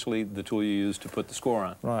essentially the tool you used to put the score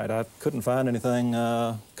on. Right. I couldn't find anything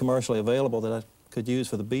commercially available that I could use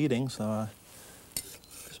for the beading, so I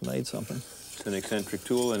just made something. It's an eccentric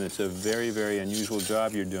tool, and it's a very, very unusual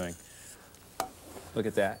job you're doing. Look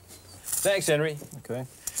at that. Thanks, Henry. Okay.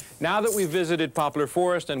 Now that we've visited Poplar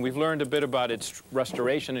Forest and we've learned a bit about its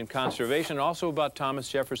restoration and conservation, also about Thomas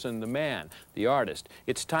Jefferson, the man, the artist,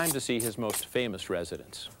 it's time to see his most famous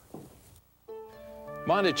residence.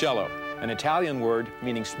 Monticello, an Italian word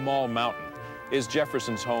meaning small mountain, is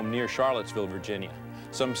Jefferson's home near Charlottesville, Virginia.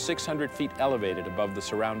 Some 600 feet elevated above the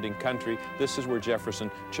surrounding country, this is where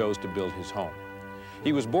Jefferson chose to build his home.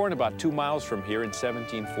 He was born about 2 miles from here in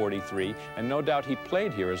 1743, and no doubt he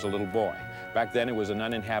played here as a little boy. Back then it was an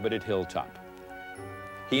uninhabited hilltop.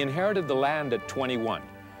 He inherited the land at 21,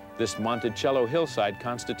 this Monticello hillside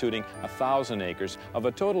constituting 1,000 acres of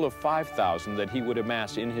a total of 5,000 that he would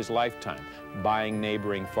amass in his lifetime, buying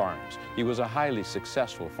neighboring farms. He was a highly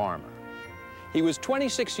successful farmer. He was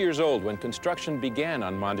 26 years old when construction began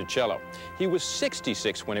on Monticello. He was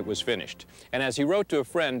 66 when it was finished. And as he wrote to a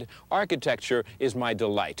friend, "Architecture is my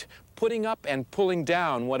delight. Putting up and pulling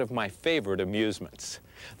down one of my favorite amusements."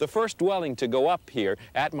 The first dwelling to go up here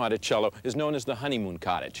at Monticello is known as the honeymoon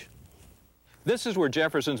cottage. This is where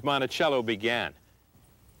Jefferson's Monticello began.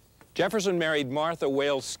 Jefferson married Martha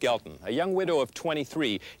Wales Skelton, a young widow of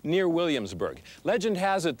 23, near Williamsburg. Legend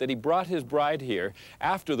has it that he brought his bride here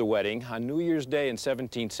after the wedding on New Year's Day in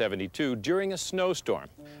 1772 during a snowstorm.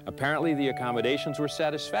 Apparently, the accommodations were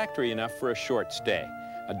satisfactory enough for a short stay.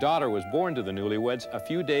 A daughter was born to the newlyweds a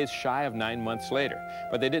few days shy of 9 months later,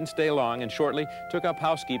 but they didn't stay long and shortly took up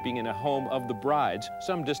housekeeping in a home of the bride's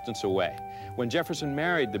some distance away. When Jefferson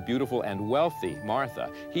married the beautiful and wealthy Martha,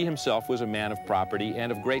 he himself was a man of property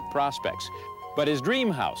and of great prospects. But his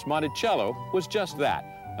dream house, Monticello, was just that,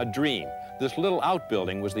 a dream. this little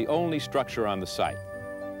outbuilding was the only structure on the site.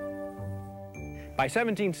 By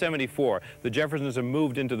 1774, the Jeffersons have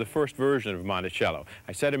moved into the first version of Monticello.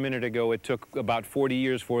 I said a minute ago it took about 40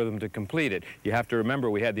 years for them to complete it. You have to remember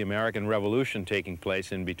we had the American Revolution taking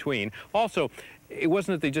place in between. Also, it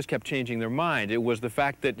wasn't that they just kept changing their mind. It was the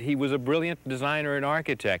fact that he was a brilliant designer and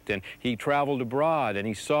architect, and he traveled abroad, and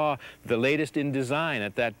he saw the latest in design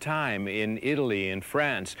at that time in Italy and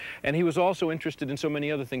France. And he was also interested in so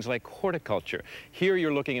many other things like horticulture. Here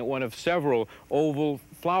you're looking at one of several oval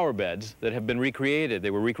flower beds that have been recreated.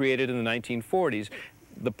 They were recreated in the 1940s.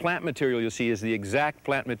 The plant material you see is the exact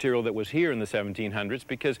plant material that was here in the 1700s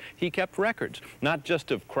because he kept records, not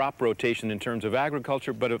just of crop rotation in terms of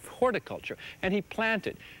agriculture, but of horticulture. And he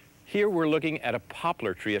planted. Here we're looking at a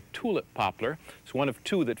poplar tree, a tulip poplar. It's one of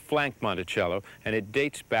two that flank Monticello, and it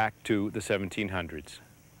dates back to the 1700s.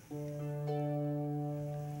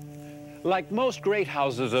 Like most great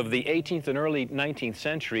houses of the 18th and early 19th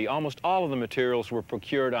century, almost all of the materials were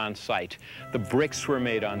procured on site. The bricks were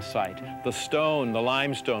made on site. The stone, the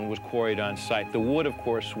limestone, was quarried on site. The wood, of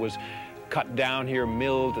course, was cut down here,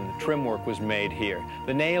 milled, and the trim work was made here.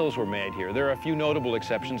 The nails were made here. There are a few notable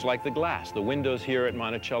exceptions like the glass. The windows here at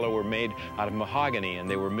Monticello were made out of mahogany, and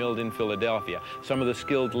they were milled in Philadelphia. Some of the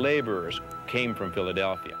skilled laborers came from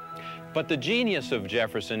Philadelphia. But the genius of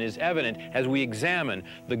Jefferson is evident as we examine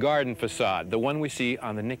the garden facade, the one we see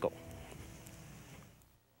on the nickel.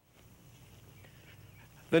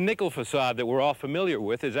 The nickel facade that we're all familiar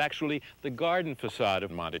with is actually the garden facade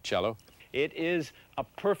of Monticello. It is a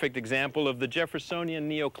perfect example of the Jeffersonian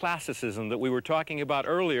neoclassicism that we were talking about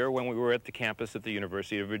earlier when we were at the campus at the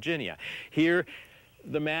University of Virginia. Here,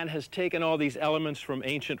 the man has taken all these elements from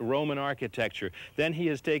ancient Roman architecture. Then he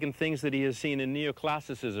has taken things that he has seen in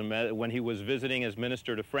neoclassicism when he was visiting as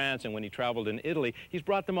minister to France and when he traveled in Italy. He's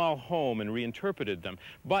brought them all home and reinterpreted them.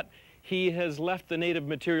 But he has left the native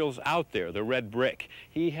materials out there, the red brick.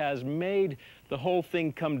 He has made the whole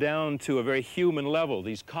thing come down to a very human level.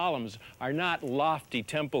 These columns are not lofty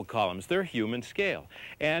temple columns. They're human scale.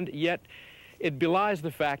 And yet, it belies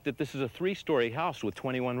the fact that this is a three-story house with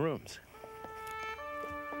 21 rooms.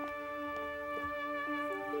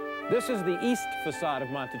 This is the east facade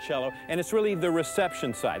of Monticello, and it's really the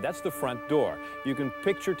reception side. That's the front door. You can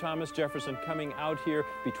picture Thomas Jefferson coming out here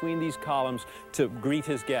between these columns to greet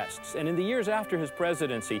his guests. And in the years after his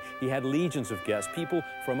presidency, he had legions of guests, people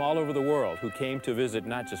from all over the world who came to visit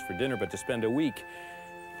not just for dinner, but to spend a week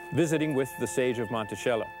visiting with the sage of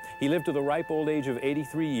Monticello. He lived to the ripe old age of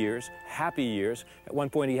 83 years, happy years. At one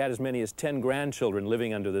point, he had as many as 10 grandchildren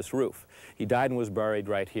living under this roof. He died and was buried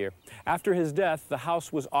right here. After his death, the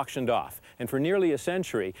house was auctioned off, and for nearly a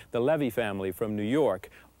century, the Levy family from New York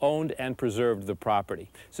owned and preserved the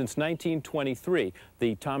property. Since 1923,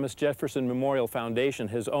 the Thomas Jefferson Memorial Foundation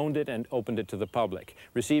has owned it and opened it to the public,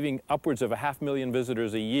 receiving upwards of 500,000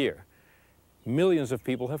 visitors a year. Millions of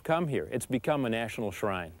people have come here. It's become a national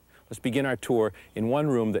shrine. Let's begin our tour in one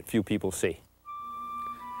room that few people see.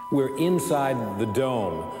 We're inside the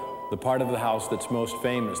dome, the part of the house that's most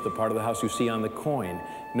famous, the part of the house you see on the coin.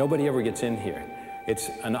 Nobody ever gets in here. It's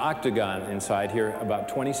an octagon inside here, about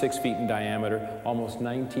 26 feet in diameter, almost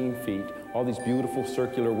 19 feet, all these beautiful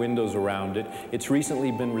circular windows around it. It's recently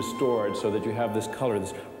been restored so that you have this color,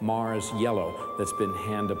 this Mars yellow that's been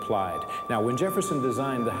hand applied. Now, when Jefferson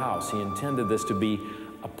designed the house, he intended this to be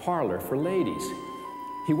a parlor for ladies.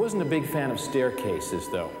 He wasn't a big fan of staircases,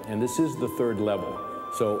 though, and this is the third level.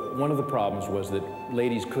 So one of the problems was that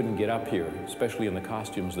ladies couldn't get up here, especially in the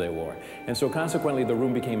costumes they wore. And so consequently, the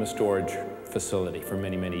room became a storage facility for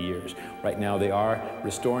many, many years. Right now, they are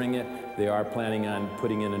restoring it. They are planning on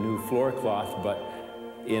putting in a new floor cloth, but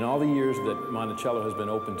in all the years that Monticello has been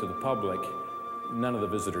open to the public, none of the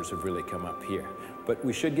visitors have really come up here. But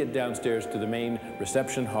we should get downstairs to the main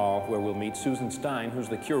reception hall where we'll meet Susan Stein, who's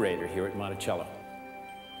the curator here at Monticello.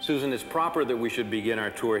 Susan, it's proper that we should begin our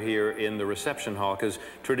tour here in the reception hall because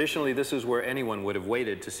traditionally this is where anyone would have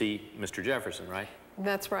waited to see Mr. Jefferson, right?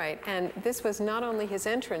 That's right. And this was not only his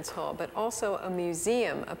entrance hall, but also a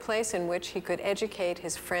museum, a place in which he could educate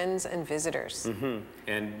his friends and visitors. Mm-hmm.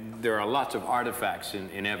 And there are lots of artifacts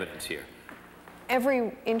in evidence here.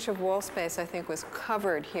 Every inch of wall space, I think, was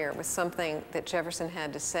covered here with something that Jefferson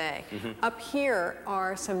had to say. Mm-hmm. Up here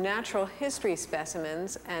are some natural history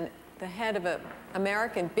specimens and the head of an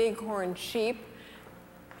American bighorn sheep,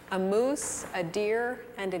 a moose, a deer,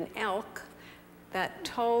 and an elk that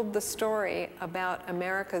told the story about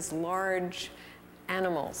America's large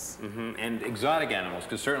animals. Mm-hmm. And exotic animals,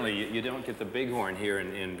 because certainly you don't get the bighorn here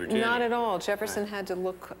in Virginia. Not at all. Jefferson had to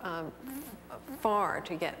look far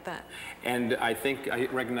to get that. And I think I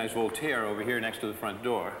recognize Voltaire over here next to the front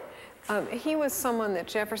door. He was someone that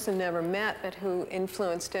Jefferson never met, but who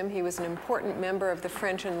influenced him. He was an important member of the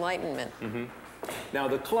French Enlightenment. Now,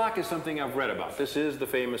 the clock is something I've read about. This is the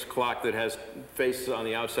famous clock that has faces on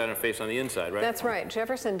the outside and a face on the inside, right? That's right.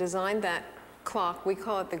 Jefferson designed that clock. We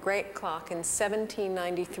call it the Great Clock in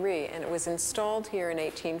 1793, and it was installed here in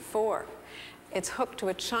 1804. It's hooked to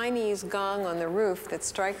a Chinese gong on the roof that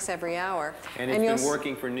strikes every hour. And it's been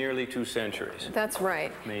working for nearly 2 centuries. That's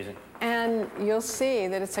right. Amazing. And you'll see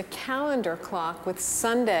that it's a calendar clock with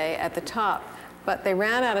Sunday at the top, but they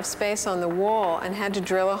ran out of space on the wall and had to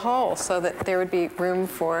drill a hole so that there would be room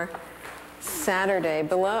for Saturday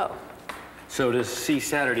below. So to see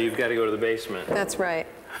Saturday, you've got to go to the basement. That's right.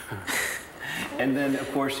 And then,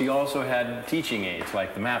 of course, he also had teaching aids,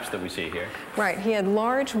 like the maps that we see here. Right. He had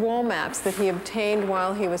large wall maps that he obtained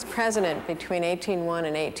while he was president between 1801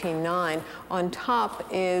 and 1809. On top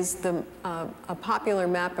is a popular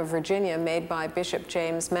map of Virginia made by Bishop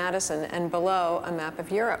James Madison, and below a map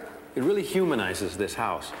of Europe. It really humanizes this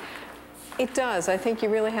house. It does. I think you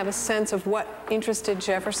really have a sense of what interested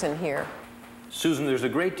Jefferson here. Susan, there's a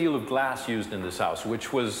great deal of glass used in this house,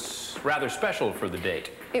 which was rather special for the date.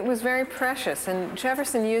 It was very precious, and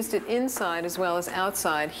Jefferson used it inside as well as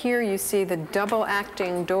outside. Here you see the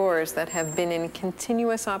double-acting doors that have been in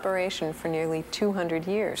continuous operation for nearly 200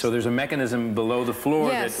 years. So there's a mechanism below the floor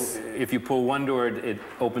Yes. that if you pull one door, it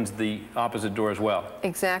opens the opposite door as well.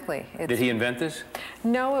 Exactly. Did he invent this?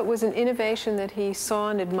 No, it was an innovation that he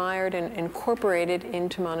saw and admired and incorporated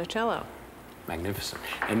into Monticello. Magnificent.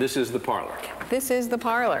 And this is the parlor. This is the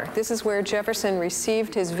parlor. This is where Jefferson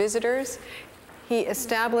received his visitors. He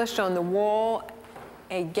established on the wall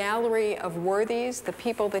a gallery of worthies, the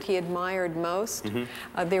people that he admired most.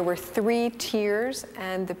 There were 3 tiers,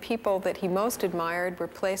 and the people that he most admired were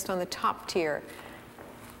placed on the top tier.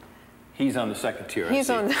 He's on the second tier. He's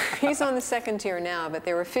on the second tier now, but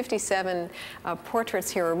there were 57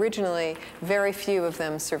 portraits here originally. Very few of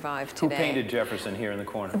them survive today. Who painted Jefferson here in the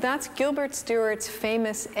corner? That's Gilbert Stuart's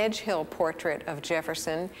famous Edgehill portrait of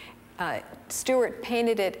Jefferson. Stuart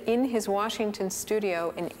painted it in his Washington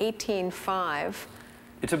studio in 1805.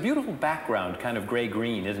 It's a beautiful background, kind of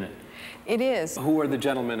gray-green, isn't it? It is. Who are the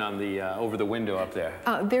gentlemen on the over the window up there?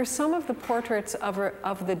 There's some of the portraits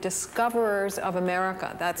of the discoverers of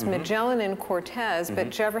America. That's Magellan and Cortez, but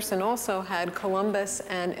Jefferson also had Columbus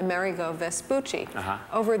and Amerigo Vespucci.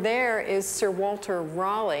 Over there is Sir Walter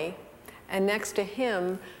Raleigh, and next to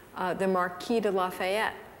him, the Marquis de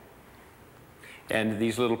Lafayette. And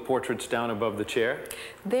these little portraits down above the chair?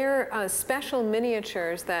 They're special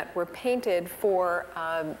miniatures that were painted for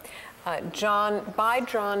by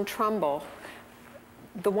John Trumbull.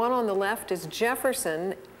 The one on the left is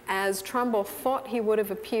Jefferson, as Trumbull thought he would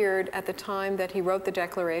have appeared at the time that he wrote the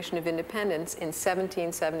Declaration of Independence in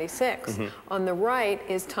 1776. On the right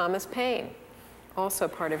is Thomas Paine, also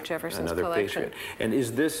part of Jefferson's collection. Patriot. And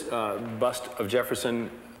is this bust of Jefferson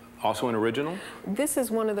also an original? This is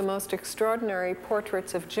one of the most extraordinary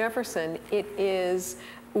portraits of Jefferson. It is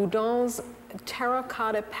Houdon's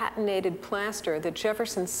terracotta patinated plaster that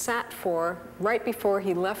Jefferson sat for right before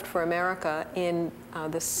he left for America in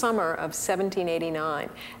the summer of 1789.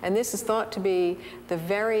 And this is thought to be the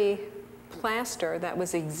very plaster that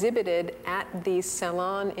was exhibited at the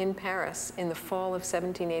Salon in Paris in the fall of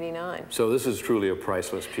 1789. So this is truly a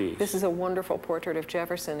priceless piece. This is a wonderful portrait of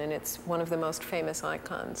Jefferson, and it's one of the most famous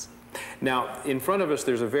icons. Now, in front of us,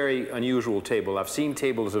 there's a very unusual table. I've seen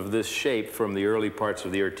tables of this shape from the early parts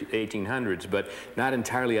of the 1800s, but not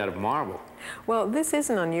entirely out of marble. Well, this is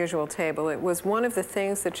an unusual table. It was one of the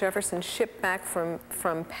things that Jefferson shipped back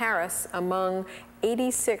from Paris among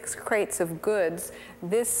 86 crates of goods.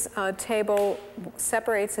 This table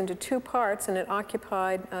separates into 2 parts, and it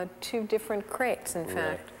occupied 2 different crates, in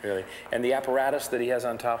fact. Really? And the apparatus that he has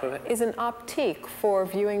on top of it? Is an optique for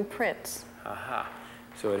viewing prints. Aha.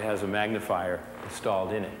 So it has a magnifier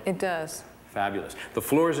installed in it. It does. Fabulous. The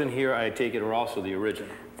floors in here, I take it, are also the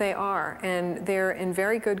original. They are, and they're in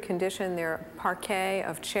very good condition. They're parquet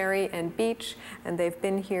of cherry and beech, and they've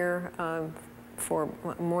been here for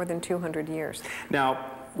more than 200 years. Now,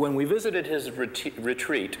 when we visited his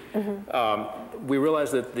retreat, we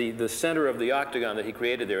realized that the center of the octagon that he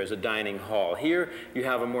created there is a dining hall. Here, you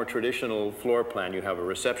have a more traditional floor plan. You have a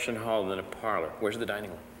reception hall and then a parlor. Where's the dining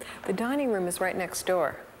room? The dining room is right next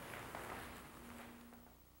door.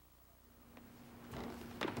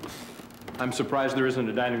 I'm surprised there isn't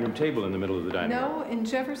a dining room table in the middle of the dining room. No, in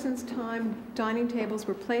Jefferson's time, dining tables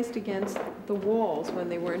were placed against the walls when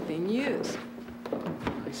they weren't being used.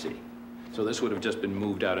 I see. So this would have just been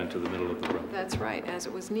moved out into the middle of the room. That's right, as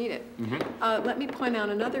it was needed. Let me point out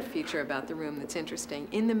another feature about the room that's interesting.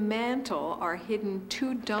 In the mantel are hidden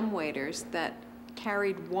 2 dumbwaiters that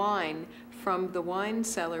carried wine from the wine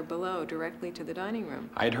cellar below directly to the dining room.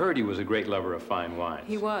 I had heard he was a great lover of fine wines.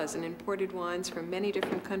 He was, and imported wines from many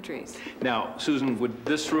different countries. Now, Susan, would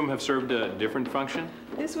this room have served a different function?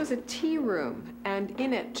 This was a tea room, and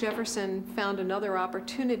in it, Jefferson found another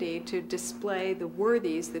opportunity to display the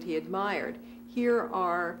worthies that he admired. Here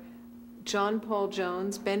are John Paul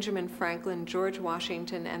Jones, Benjamin Franklin, George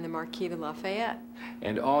Washington, and the Marquis de Lafayette.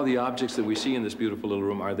 And all the objects that we see in this beautiful little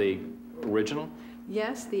room, are they original?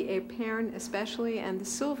 Yes, the épergne especially, and the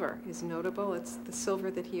silver is notable. It's the silver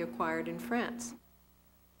that he acquired in France.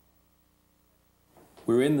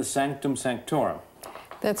 We're in the Sanctum Sanctorum.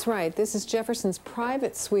 That's right. This is Jefferson's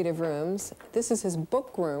private suite of rooms. This is his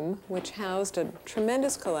book room, which housed a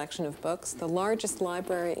tremendous collection of books, the largest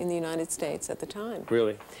library in the United States at the time.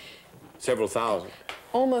 Really? Several thousand.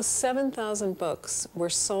 Almost 7,000 books were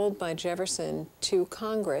sold by Jefferson to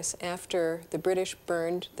Congress after the British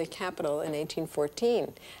burned the Capitol in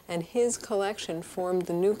 1814, and his collection formed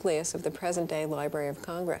the nucleus of the present-day Library of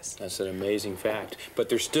Congress. That's an amazing fact. But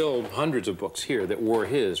there's still hundreds of books here that were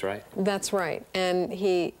his, right? That's right. And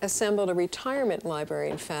he assembled a retirement library,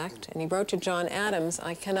 in fact, and he wrote to John Adams,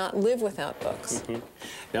 "I cannot live without books."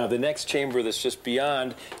 Now, the next chamber that's just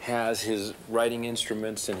beyond has his writing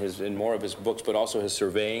instruments and more of his books, but also his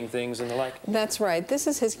surveying things and the like? That's right. This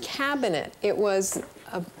is his cabinet. It was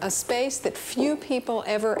a space that few people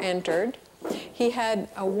ever entered. He had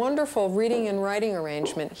a wonderful reading and writing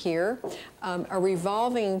arrangement here, a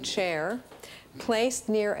revolving chair placed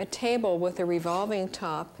near a table with a revolving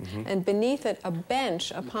top, and beneath it a bench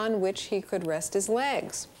upon which he could rest his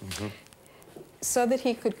legs. So that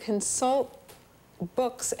he could consult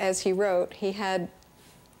books as he wrote, he had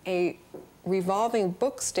a revolving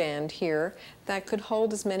book stand here that could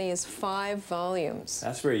hold as many as 5 volumes.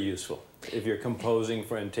 That's very useful if you're composing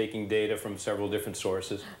and taking data from several different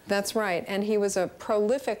sources. That's right, and he was a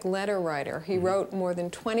prolific letter writer. He wrote more than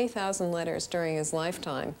 20,000 letters during his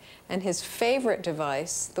lifetime, and his favorite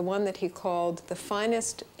device, the one that he called the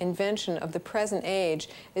finest invention of the present age,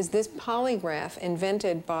 is this polygraph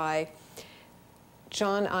invented by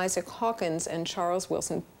John Isaac Hawkins and Charles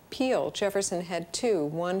Wilson Peel. Jefferson had 2,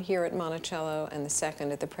 one here at Monticello and the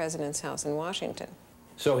second at the President's house in Washington.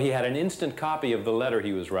 So he had an instant copy of the letter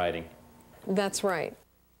he was writing. That's right.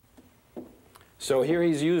 So here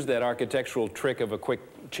he's used that architectural trick of a quick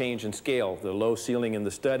change in scale. The low ceiling in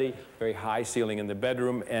the study, very high ceiling in the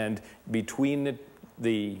bedroom, and between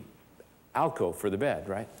the alcove for the bed,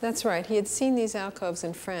 right? That's right. He had seen these alcoves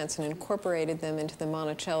in France and incorporated them into the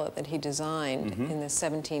Monticello that he designed in the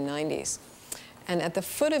 1790s. And at the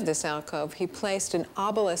foot of this alcove, he placed an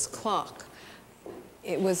obelisk clock.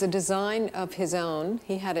 It was a design of his own.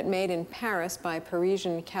 He had it made in Paris by a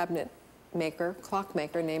Parisian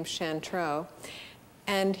clockmaker named Chantreux.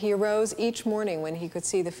 And he arose each morning when he could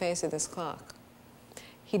see the face of this clock.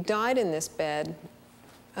 He died in this bed,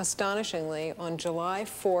 astonishingly, on July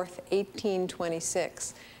 4th,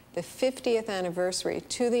 1826, the 50th anniversary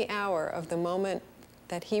to the hour of the moment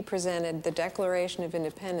that he presented the Declaration of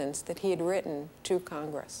Independence that he had written to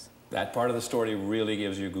Congress. That part of the story really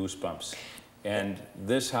gives you goosebumps. And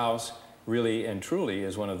this house really and truly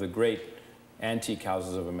is one of the great antique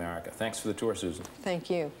houses of America. Thanks for the tour, Susan. Thank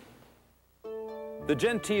you. The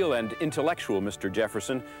genteel and intellectual Mr.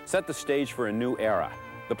 Jefferson set the stage for a new era.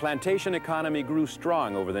 The plantation economy grew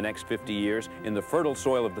strong over the next 50 years in the fertile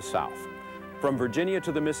soil of the South. From Virginia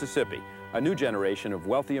to the Mississippi, a new generation of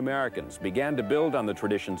wealthy Americans began to build on the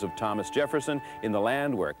traditions of Thomas Jefferson in the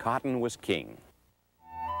land where cotton was king.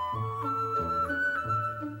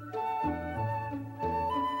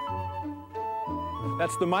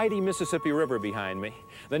 That's the mighty Mississippi River behind me.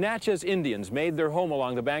 The Natchez Indians made their home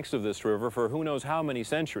along the banks of this river for who knows how many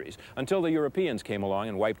centuries, until the Europeans came along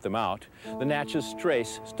and wiped them out. The Natchez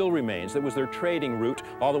Trace still remains. That was their trading route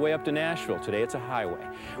all the way up to Nashville. Today it's a highway.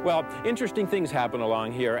 Well, interesting things happen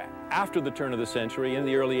along here. After the turn of the century, in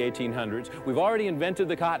the early 1800s, we've already invented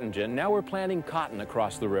the cotton gin. Now we're planting cotton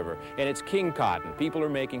across the river, and it's king cotton. People are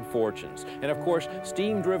making fortunes. And of course,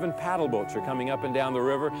 steam-driven paddle boats are coming up and down the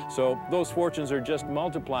river, so those fortunes are just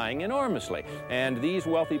multiplying enormously. And these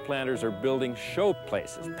wealthy planters are building show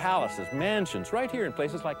places, palaces, mansions, right here in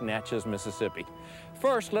places like Natchez, Mississippi.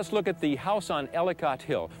 First, let's look at the house on Ellicott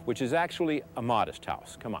Hill, which is actually a modest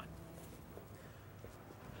house. Come on.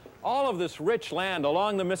 All of this rich land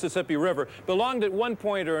along the Mississippi River belonged at one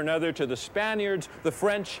point or another to the Spaniards, the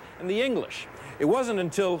French, and the English. It wasn't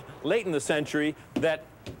until late in the century that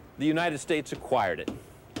the United States acquired it.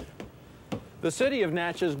 The city of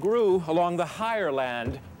Natchez grew along the higher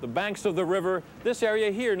land, the banks of the river, this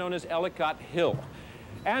area here known as Ellicott Hill.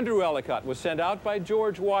 Andrew Ellicott was sent out by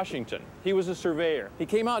George Washington. He was a surveyor. He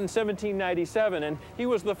came out in 1797, and he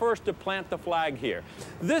was the first to plant the flag here.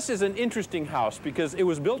 This is an interesting house because it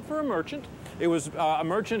was built for a merchant. It was a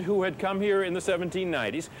merchant who had come here in the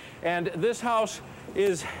 1790s, and this house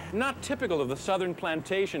is not typical of the southern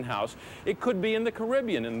plantation house. It could be in the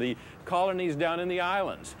Caribbean, in the colonies down in the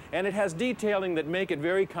islands. And it has detailing that make it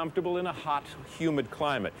very comfortable in a hot, humid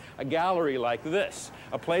climate. A gallery like this,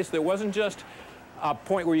 a place that wasn't just a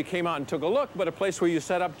point where you came out and took a look, but a place where you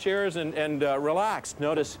set up chairs and relaxed.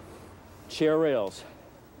 Notice chair rails,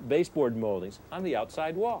 baseboard moldings on the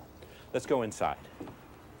outside wall. Let's go inside.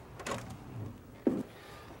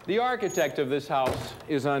 The architect of this house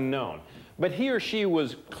is unknown, but he or she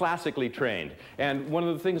was classically trained. And one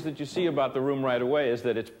of the things that you see about the room right away is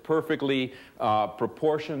that it's perfectly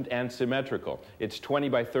proportioned and symmetrical. It's 20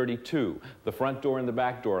 by 32. The front door and the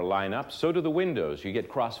back door line up. So do the windows. You get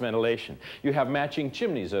cross ventilation. You have matching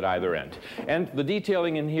chimneys at either end. And the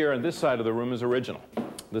detailing in here on this side of the room is original.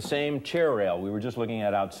 The same chair rail we were just looking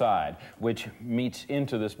at outside, which meets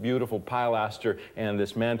into this beautiful pilaster and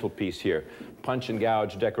this mantelpiece here. Punch and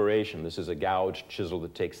gouge decoration. This is a gouged chisel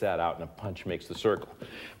that takes that out, and a punch makes the circle.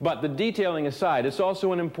 But the detailing aside, it's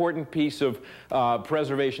also an important piece of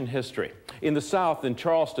preservation history. In the South, in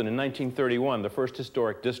Charleston, in 1931, the first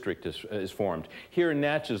historic district is formed. Here in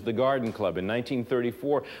Natchez, the Garden Club in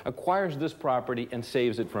 1934 acquires this property and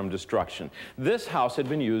saves it from destruction. This house had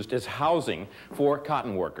been used as housing for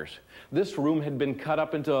cotton workers. This room had been cut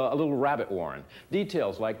up into a little rabbit warren.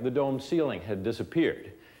 Details like the domed ceiling had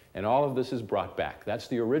disappeared. And all of this is brought back. That's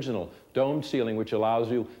the original domed ceiling, which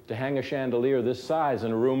allows you to hang a chandelier this size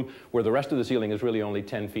in a room where the rest of the ceiling is really only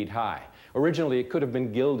 10 feet high. Originally, it could have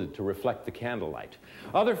been gilded to reflect the candlelight.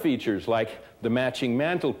 Other features, like the matching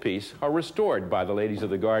mantelpiece, are restored by the ladies of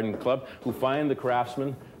the Garden Club, who find the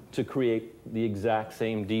craftsmen to create the exact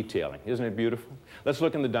same detailing. Isn't it beautiful? Let's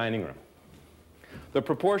look in the dining room. The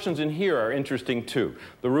proportions in here are interesting, too.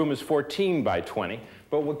 The room is 14 by 20,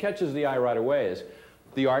 but what catches the eye right away is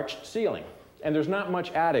the arched ceiling. And there's not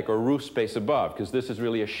much attic or roof space above, because this is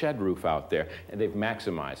really a shed roof out there, and they've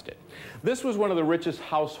maximized it. This was one of the richest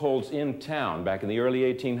households in town back in the early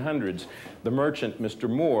 1800s. The merchant, Mr.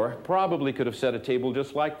 Moore, probably could have set a table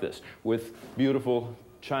just like this, with beautiful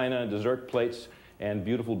china, dessert plates, and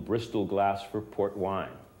beautiful Bristol glass for port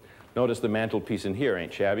wine. Notice the mantelpiece in here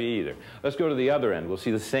ain't shabby either. Let's go to the other end. We'll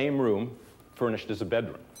see the same room furnished as a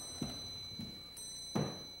bedroom.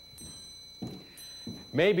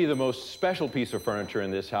 Maybe the most special piece of furniture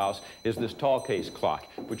in this house is this tall case clock,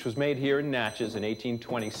 which was made here in Natchez in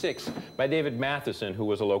 1826 by David Matheson, who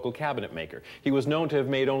was a local cabinet maker. He was known to have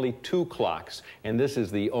made only 2 clocks, and this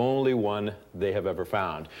is the only one they have ever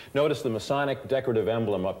found. Notice the Masonic decorative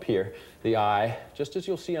emblem up here, the eye, just as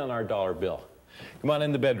you'll see on our dollar bill. Come on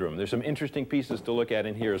in the bedroom. There's some interesting pieces to look at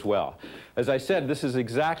in here as well. As I said, this is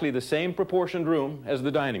exactly the same proportioned room as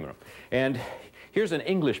the dining room. And here's an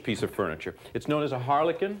English piece of furniture. It's known as a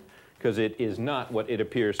harlequin because it is not what it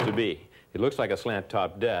appears to be. It looks like a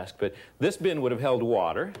slant-top desk, but this bin would have held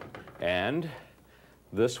water, and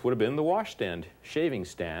this would have been the washstand, shaving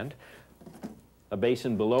stand, a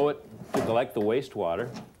basin below it to collect the wastewater,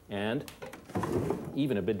 and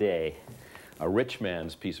even a bidet. A rich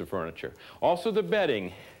man's piece of furniture. Also the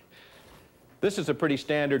bedding. This is a pretty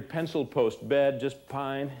standard pencil post bed, just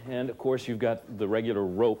pine, and of course you've got the regular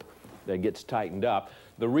rope that gets tightened up.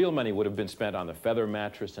 The real money would have been spent on the feather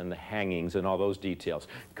mattress and the hangings and all those details.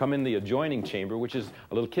 Come in the adjoining chamber, which is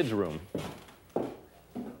a little kid's room.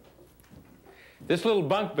 This little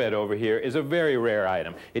bunk bed over here is a very rare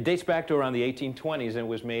item. It dates back to around the 1820s and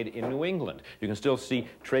was made in New England. You can still see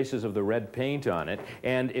traces of the red paint on it.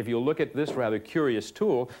 And if you look at this rather curious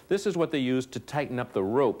tool, this is what they used to tighten up the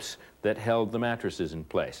ropes that held the mattresses in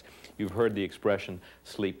place. You've heard the expression,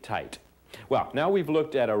 sleep tight. Well, now we've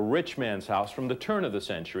looked at a rich man's house from the turn of the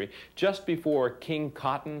century, just before King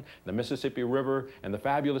Cotton, the Mississippi River, and the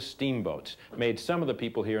fabulous steamboats made some of the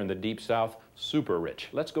people here in the Deep South super rich.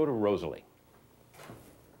 Let's go to Rosalie.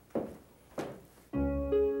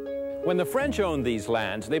 When the French owned these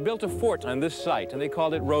lands, they built a fort on this site, and they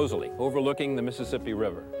called it Rosalie, overlooking the Mississippi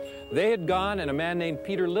River. They had gone, and a man named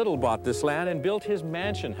Peter Little bought this land and built his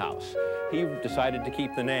mansion house. He decided to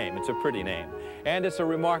keep the name. It's a pretty name. And it's a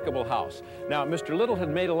remarkable house. Now, Mr. Little had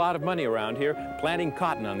made a lot of money around here planting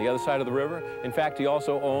cotton on the other side of the river. In fact, he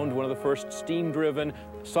also owned one of the first steam-driven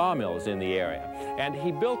sawmills in the area. And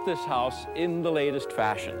he built this house in the latest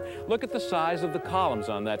fashion. Look at the size of the columns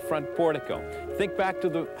on that front portico. Think back to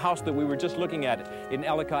the house that we were just looking at in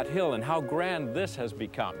Ellicott Hill and how grand this has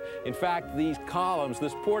become. In fact, these columns,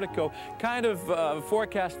 this portico, kind of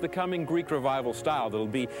forecast the coming Greek Revival style that'll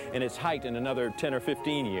be in its height in another 10 or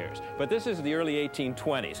 15 years. But this is the early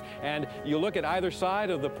 1820s. And you look at either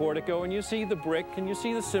side of the portico and you see the brick and you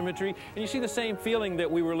see the symmetry and you see the same feeling that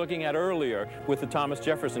we were looking at earlier with the Thomas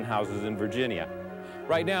Jefferson houses in Virginia.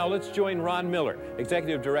 Right now, let's join Ron Miller,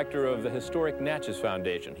 Executive Director of the Historic Natchez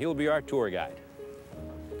Foundation. He'll be our tour guide.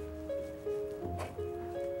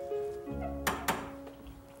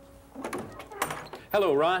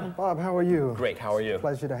 Hello, Ron. Bob, how are you? Great, how are you?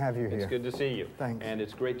 Pleasure to have you here. It's good to see you. Thanks. And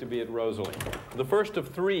it's great to be at Rosalie. The first of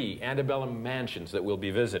 3 antebellum mansions that we'll be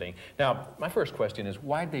visiting. Now, my first question is,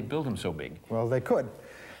 why did they build them so big? Well, they could.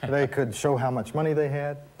 They could show how much money they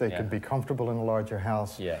had. They could be comfortable in a larger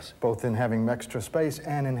house. Yes. Both in having extra space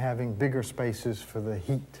and in having bigger spaces for the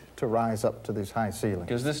heat to rise up to these high ceilings.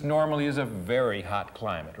 Because this normally is a very hot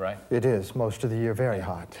climate, right? It is, most of the year, very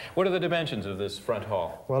hot. What are the dimensions of this front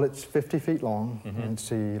hall? Well, it's 50 feet long, and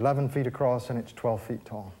it's 11 feet across, and it's 12 feet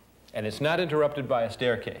tall. And it's not interrupted by a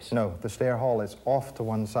staircase? No, the stair hall is off to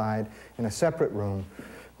one side in a separate room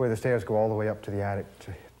where the stairs go all the way up to the attic.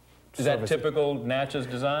 Is that typical Natchez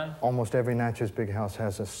design? Almost every Natchez big house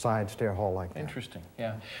has a side stair hall like that. Interesting,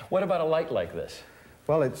 yeah. What about a light like this?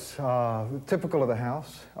 Well, it's typical of the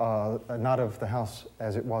house, not of the house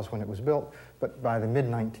as it was when it was built, but by the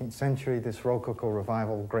mid-19th century, this Rococo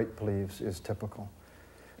Revival grape leaves is typical.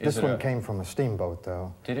 This one came from a steamboat,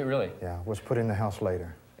 though. Did it really? Yeah, was put in the house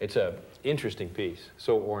later. It's an interesting piece,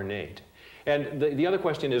 so ornate. And the other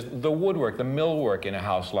question is the woodwork, the millwork in a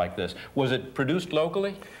house like this. Was it produced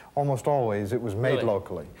locally? Almost always it was made Really?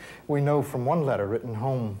 locally. We know from one letter written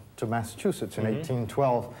home to Massachusetts in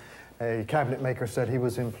 1812, a cabinet maker said he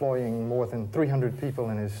was employing more than 300 people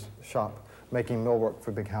in his shop making millwork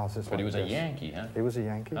for big houses But like he was this. a Yankee, huh? He was a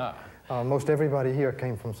Yankee. Ah. Most everybody here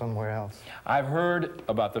came from somewhere else. I've heard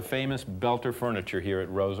about the famous Belter furniture here at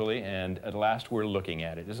Rosalie, and at last we're looking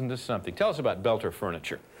at it. Isn't this something? Tell us about Belter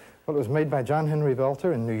furniture. Well, it was made by John Henry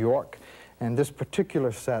Belter in New York, and this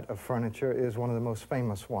particular set of furniture is one of the most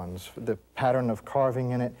famous ones. The pattern of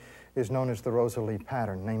carving in it is known as the Rosalie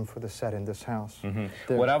pattern, named for the set in this house.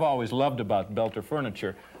 What I've always loved about Belter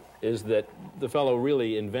furniture is that the fellow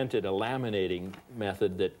really invented a laminating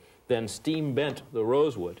method that then steam bent the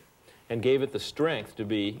rosewood and gave it the strength to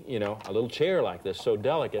be, you know, a little chair like this, so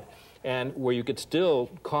delicate, and where you could still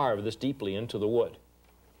carve this deeply into the wood.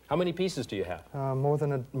 How many pieces do you have? More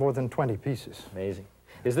than 20 pieces. Amazing.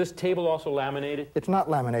 Is this table also laminated? It's not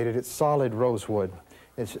laminated, it's solid rosewood.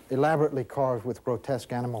 It's elaborately carved with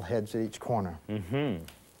grotesque animal heads at each corner.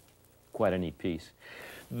 Quite a neat piece.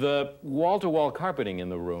 The wall-to-wall carpeting in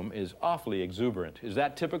the room is awfully exuberant. Is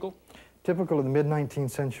that typical? Typical of the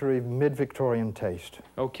mid-19th century, mid-Victorian taste.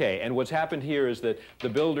 Okay, and what's happened here is that the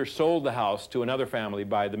builder sold the house to another family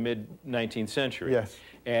by the mid-19th century. Yes.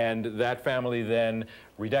 And that family then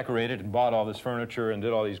redecorated and bought all this furniture and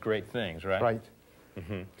did all these great things, right? Right.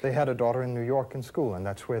 They had a daughter in New York in school, and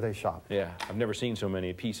that's where they shopped. Yeah, I've never seen so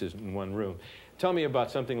many pieces in one room. Tell me about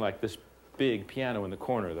something like this big piano in the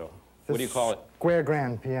corner, though. What do you call it? Square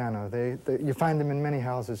grand piano. You find them in many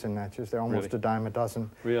houses in Natchez. They're almost Really? a dime a dozen.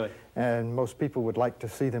 Really? And most people would like to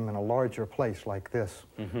see them in a larger place like this.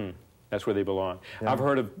 That's where they belong. Yeah. I've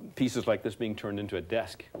heard of pieces like this being turned into a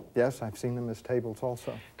desk. Yes, I've seen them as tables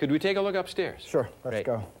also. Could we take a look upstairs? Sure, let's Great.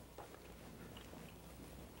 go.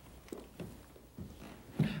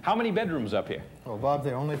 How many bedrooms up here? Well, Bob,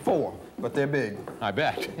 they're only 4, but they're big. I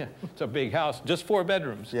bet. It's a big house. Just 4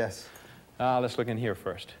 bedrooms. Yes. Let's look in here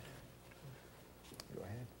first. Go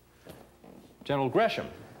ahead. General Gresham.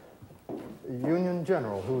 A Union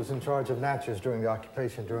general who was in charge of Natchez during the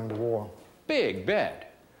occupation during the war. Big bed.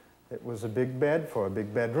 It was a big bed for a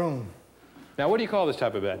big bedroom. Now, what do you call this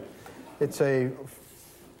type of bed? It's a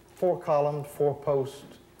 4-columned, 4-post,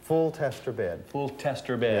 full tester bed. Full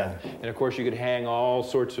tester bed. Yeah. And of course, you could hang all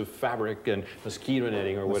sorts of fabric and mosquito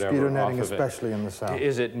netting or whatever Mosquito netting, off of especially in the South.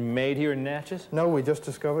 Is it made here in Natchez? No, we just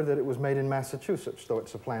discovered that it was made in Massachusetts, though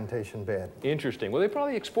it's a plantation bed. Interesting. Well, they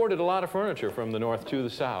probably exported a lot of furniture from the north to the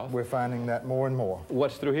south. We're finding that more and more.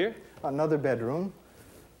 What's through here? Another bedroom.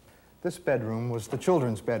 This bedroom was the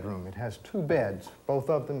children's bedroom. It has 2 beds. Both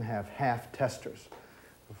of them have half testers.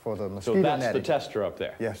 for the mosquito netting. So that's the tester up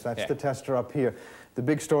there? Yes, that's the tester up here. The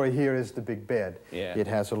big story here is the big bed. Yeah. It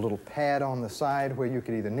has a little pad on the side where you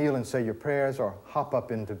could either kneel and say your prayers or hop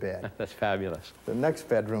up into bed. That's fabulous. The next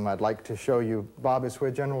bedroom I'd like to show you, Bob, is where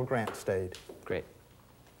General Grant stayed. Great.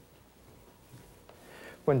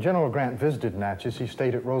 When General Grant visited Natchez, he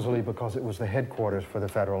stayed at Rosalie because it was the headquarters for the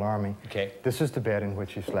Federal Army. Okay. This is the bed in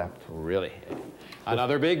which he slept. Really?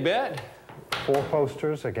 Another big bed? 4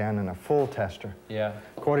 posters, again, and a full tester. Yeah.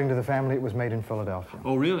 According to the family, it was made in Philadelphia.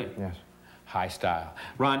 Oh, really? Yes. High style.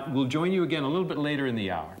 Ron, we'll join you again a little bit later in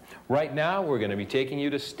the hour. Right now, we're going to be taking you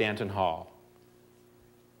to Stanton Hall.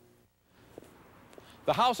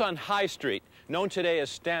 The house on High Street, known today as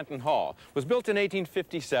Stanton Hall, was built in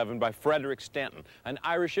 1857 by Frederick Stanton, an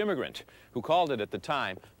Irish immigrant who called it at the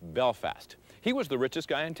time Belfast. He was the richest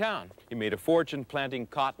guy in town. He made a fortune planting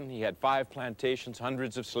cotton. He had 5 plantations,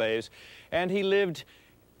 hundreds of slaves, and he lived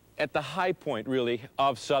at the high point, really,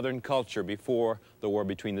 of Southern culture before the war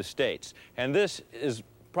between the states. And this is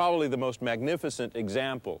probably the most magnificent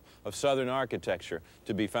example of Southern architecture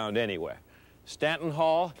to be found anywhere. Stanton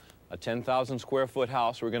Hall, a 10,000 square foot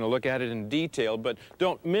house. We're going to look at it in detail, but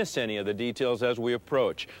don't miss any of the details as we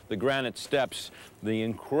approach. The granite steps, the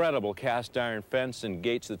incredible cast iron fence and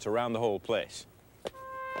gates that surround the whole place.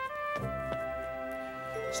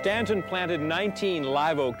 Stanton planted 19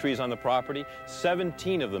 live oak trees on the property.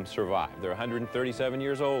 17 of them survived. They're 137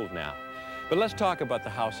 years old now. But let's talk about the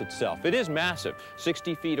house itself. It is massive,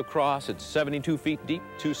 60 feet across, it's 72 feet deep,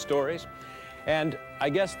 2 stories. And I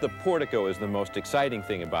guess the portico is the most exciting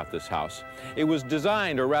thing about this house. It was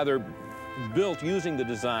designed, or rather built using the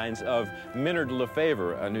designs of Minard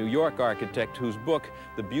Lefevre, a New York architect whose book,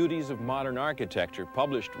 The Beauties of Modern Architecture,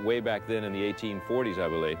 published way back then in the 1840s, I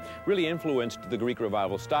believe, really influenced the Greek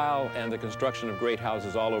Revival style and the construction of great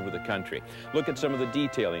houses all over the country. Look at some of the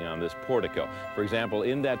detailing on this portico. For example,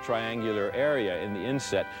 in that triangular area in the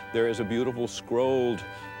inset, there is a beautiful scrolled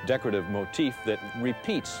decorative motif that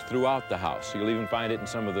repeats throughout the house. You'll even find it in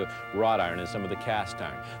some of the wrought iron and some of the cast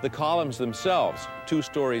iron. The columns themselves, 2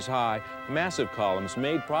 stories high, massive columns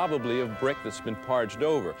made probably of brick that's been parged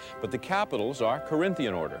over. But the capitals are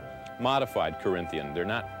Corinthian order, modified Corinthian. They're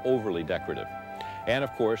not overly decorative. And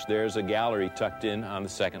of course, there's a gallery tucked in on the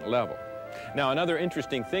 2nd level. Now, another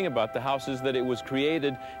interesting thing about the house is that it was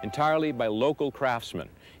created entirely by local craftsmen.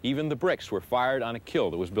 Even the bricks were fired on a kiln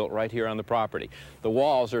that was built right here on the property. The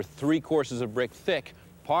walls are 3 courses of brick thick,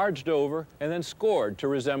 parged over, and then scored to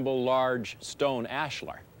resemble large stone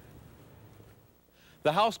ashlar.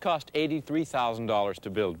 The house cost $83,000 to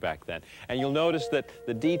build back then, and you'll notice that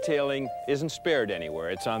the detailing isn't spared anywhere.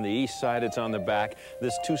 It's on the east side, it's on the back.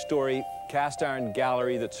 This 2-story cast iron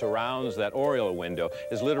gallery that surrounds that oriel window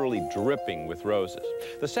is literally dripping with roses.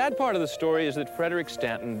 The sad part of the story is that Frederick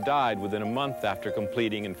Stanton died within a month after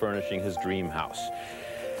completing and furnishing his dream house.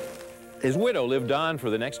 His widow lived on for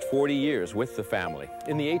the next 40 years with the family.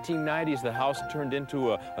 In the 1890s, the house turned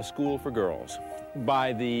into a school for girls.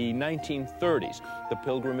 By the 1930s, the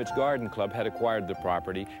Pilgrimage Garden Club had acquired the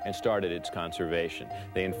property and started its conservation.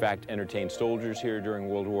 They, in fact, entertained soldiers here during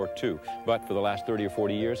World War II, but for the last 30 or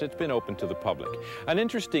 40 years, it's been open to the public. An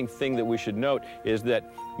interesting thing that we should note is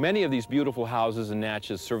that many of these beautiful houses in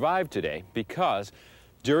Natchez survive today because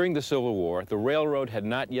during the Civil War, the railroad had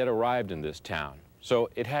not yet arrived in this town. So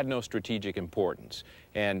it had no strategic importance,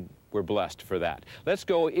 and we're blessed for that. Let's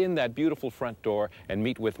go in that beautiful front door and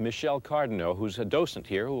meet with Michelle Cardinaux, who's a docent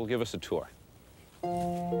here, who will give us a tour.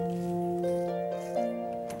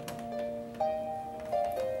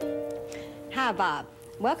 Hi, Bob.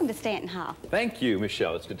 Welcome to Stanton Hall. Thank you,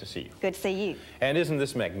 Michelle. It's good to see you. Good to see you. And isn't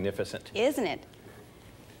this magnificent? Isn't it?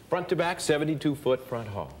 Front to back, 72-foot front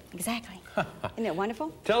hall. Exactly. Isn't it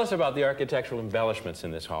wonderful? Tell us about the architectural embellishments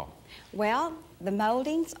in this hall. Well, the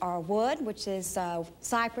moldings are wood, which is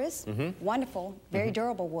cypress. Wonderful, very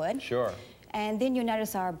durable wood. Sure. And then you'll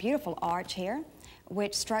notice our beautiful arch here,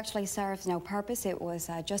 which structurally serves no purpose. It was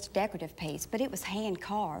just a decorative piece, but it was hand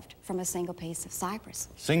carved from a single piece of cypress.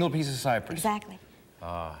 Single piece of cypress? Exactly.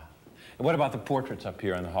 Ah. And what about the portraits up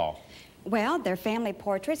here in the hall? Well, they're family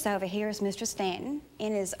portraits. Over here is Mr. Stanton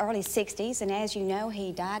in his early 60s, and as you know,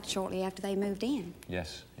 he died shortly after they moved in.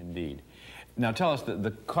 Yes, indeed. Now tell us,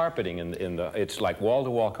 the carpeting in the, it's like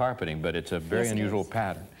wall-to-wall carpeting, but it's a very unusual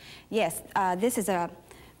pattern. Yes, this is a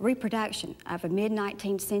reproduction of a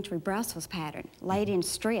mid-19th century Brussels pattern, laid in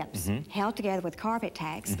strips, held together with carpet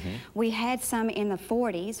tacks. We had some in the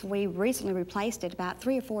 40s. We recently replaced it about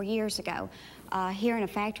 3 or 4 years ago here in a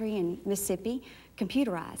factory in Mississippi,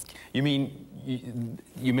 computerized. You mean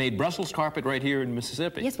you made Brussels carpet right here in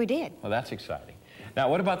Mississippi? Yes, we did. Well, that's exciting. Now,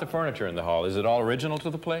 what about the furniture in the hall? Is it all original to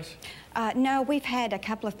the place? No, we've had a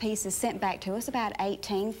couple of pieces sent back to us, about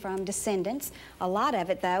 18 from descendants. A lot of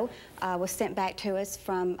it, though, was sent back to us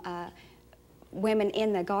from women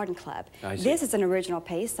in the garden club. I see. This is an original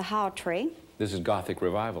piece, the hall tree. This is Gothic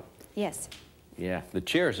Revival. Yes. Yeah, the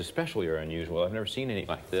chairs especially are unusual. I've never seen any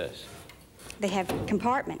like this. They have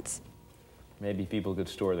compartments. Maybe people could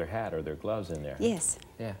store their hat or their gloves in there. Yes.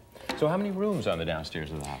 Yeah. So how many rooms on the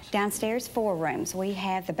downstairs of the house? Downstairs, 4 rooms. We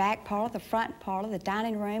have the back parlor, the front parlor, the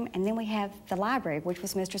dining room, and then we have the library, which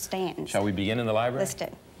was Mr. Stanton's. Shall we begin in the library? Let's do.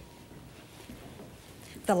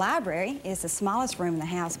 The library is the smallest room in the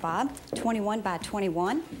house, Bob, 21 by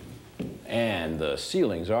 21. And the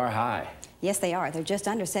ceilings are high. Yes, they are. They're just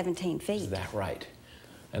under 17 feet. Is that right?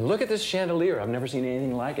 And look at this chandelier. I've never seen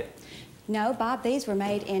anything like it. No, Bob, these were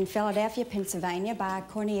made in Philadelphia, Pennsylvania by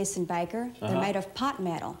Cornelius and Baker. They're made of pot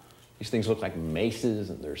metal. These things look like maces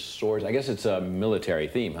and they're swords. I guess it's a military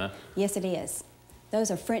theme, huh? Yes, it is.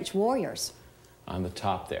 Those are French warriors. On the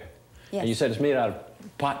top there. Yes. And you said it's made out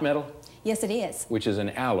of pot metal? Yes, it is. Which is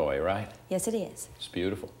an alloy, right? Yes, it is. It's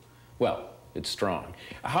beautiful. Well, it's strong.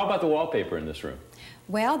 How about the wallpaper in this room?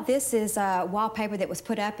 Well, this is wallpaper that was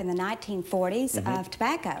put up in the 1940s of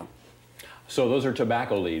tobacco. So those are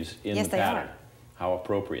tobacco leaves in Yes, the they pattern. are. How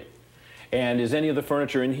appropriate. And is any of the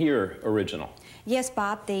furniture in here original? Yes,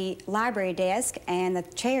 Bob, the library desk and the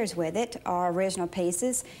chairs with it are original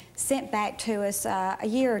pieces sent back to us a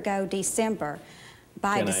year ago, December,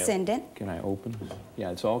 by a descendant. Can I open?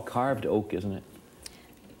 Yeah, it's all carved oak, isn't it?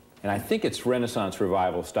 And I think it's Renaissance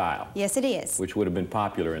Revival style. Yes, it is. Which would have been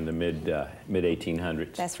popular in the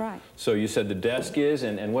mid-1800s. That's right. So you said the desk is,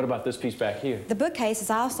 and what about this piece back here? The bookcase is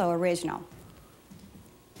also original.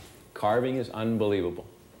 Carving is unbelievable.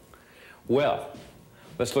 Well,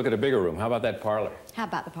 let's look at a bigger room. How about that parlor? How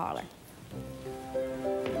about the parlor?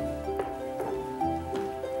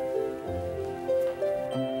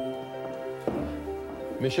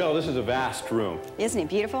 Michelle, this is a vast room. Isn't it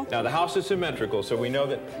beautiful? Now, the house is symmetrical, so we know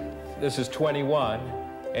that this is 21,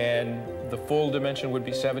 and the full dimension would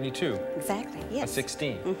be 72. Exactly, yes. A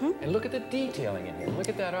 16. And look at the detailing in here. Look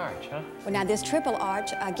at that arch, huh? Well, now, this triple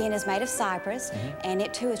arch, again, is made of cypress, and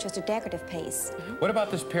it, too, is just a decorative piece. What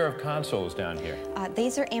about this pair of consoles down here?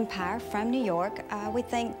 These are Empire from New York. We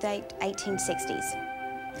think date 1860s.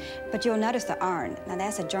 But you'll notice the urn. Now,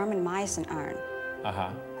 that's a German Meissen urn.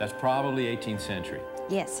 That's probably 18th century.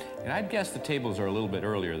 Yes. And I'd guess the tables are a little bit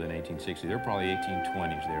earlier than 1860. They're probably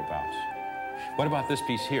 1820s, thereabouts. What about this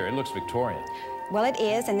piece here? It looks Victorian. Well, it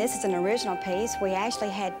is, and this is an original piece. We actually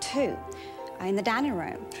had 2 in the dining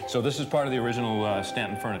room. So this is part of the original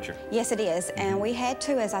Stanton furniture? Yes, it is, and we had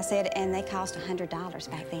 2, as I said, and they cost $100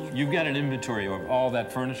 back then. You've got an inventory of all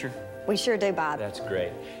that furniture? We sure do, Bob. That's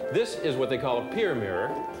great. This is what they call a pier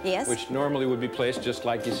mirror. Yes. Which normally would be placed just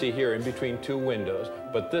like you see here in between 2 windows,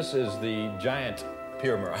 but this is the giant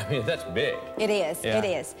pier mirror. I mean, that's big. It is, Yeah. it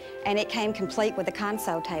is. And it came complete with a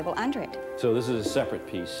console table under it. So this is a separate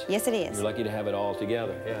piece. Yes, it is. You're lucky to have it all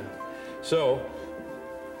together, yeah. So,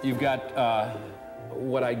 you've got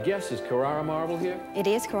what I guess is Carrara marble here? It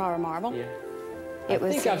is Carrara marble. Yeah. I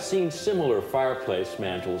think I've seen similar fireplace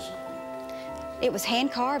mantles. It was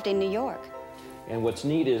hand-carved in New York. And what's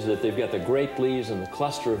neat is that they've got the grape leaves and the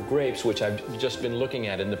cluster of grapes, which I've just been looking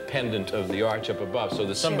at in the pendant of the arch up above. So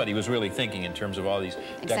that somebody was really thinking in terms of all these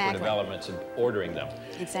decorative elements and ordering them.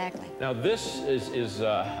 Exactly. Now this is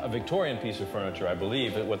a Victorian piece of furniture, I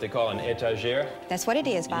believe, what they call an étagère. That's what it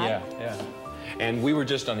is, Bob. Yeah, yeah. And we were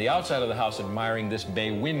just on the outside of the house admiring this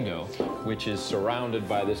bay window, which is surrounded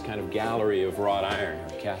by this kind of gallery of wrought iron,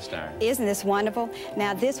 or cast iron. Isn't this wonderful?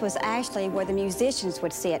 Now, this was actually where the musicians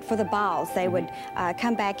would sit for the balls. They would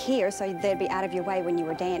come back here so they'd be out of your way when you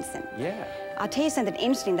were dancing. Yeah. I'll tell you something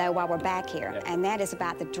interesting, though, while we're back here, and that is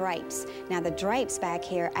about the drapes. Now, the drapes back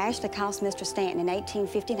here actually cost Mr. Stanton in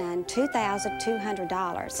 1859 $2,200.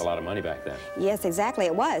 That's a lot of money back then. Yes, exactly,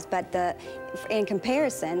 it was. But in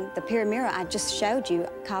comparison, the pier mirror I just showed you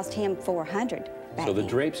cost him $400 back So the then.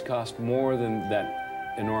 drapes cost more than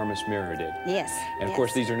that enormous mirror did. Yes. And of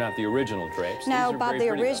course, these are not the original drapes. No, These are Bob, very the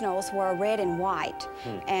pretty, originals were red and white.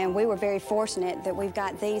 And we were very fortunate that we've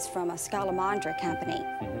got these from a Scalamandra company.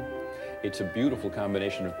 It's a beautiful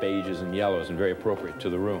combination of beiges and yellows and very appropriate to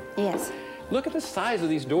the room. Yes. Look at the size of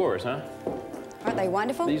these doors, huh? Aren't they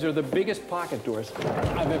wonderful? These are the biggest pocket doors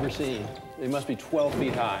I've ever seen. They must be 12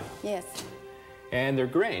 feet high. Yes. And they're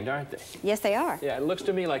grained, aren't they? Yes, they are. Yeah, it looks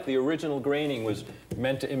to me like the original graining was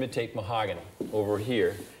meant to imitate mahogany over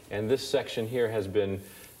here. And this section here has been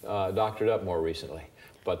doctored up more recently.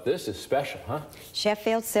 But this is special, huh?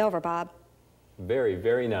 Sheffield silver, Bob. Very,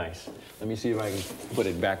 very nice. Let me see if I can put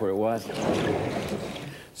it back where it was.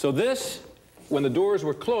 So this, when the doors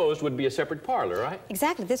were closed, would be a separate parlor, right?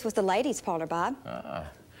 Exactly. This was the ladies' parlor, Bob. Ah,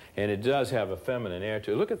 and it does have a feminine air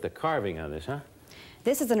to it. Look at the carving on this, huh?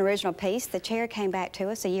 This is an original piece. The chair came back to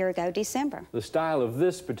us a year ago, December. The style of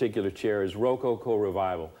this particular chair is Rococo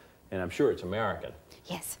Revival, and I'm sure it's American.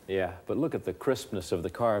 Yes. Yeah, but look at the crispness of the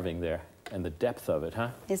carving there and the depth of it, huh?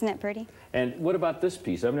 Isn't that pretty? And what about this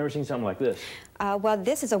piece? I've never seen something like this. Well,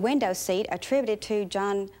 this is a window seat attributed to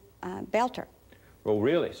John Belter. Oh,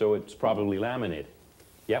 really? So it's probably laminated.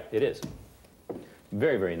 Yep, it is.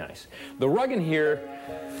 Very, very nice. The rug in here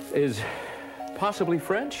is possibly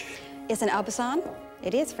French? It's an Aubusson.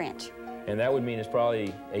 It is French. And that would mean it's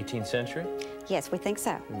probably 18th century? Yes, we think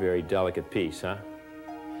so. Very delicate piece, huh?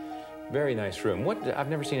 Very nice room. What? I've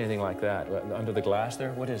never seen anything like that. Under the glass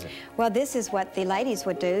there? What is it? Well, this is what the ladies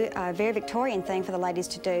would do, a very Victorian thing for the ladies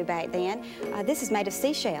to do back then. This is made of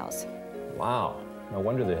seashells. Wow. No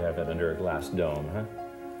wonder they have it under a glass dome, huh?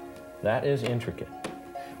 That is intricate.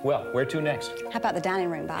 Well, where to next? How about the dining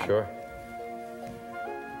room, Bob? Sure.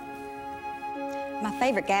 My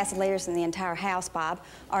favorite gasoliers in the entire house, Bob,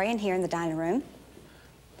 are in here in the dining room.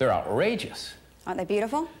 They're outrageous. Aren't they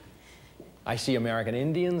beautiful? I see American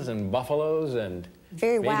Indians and buffaloes and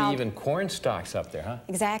very maybe wild. even corn stalks up there, huh?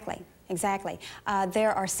 Exactly, exactly.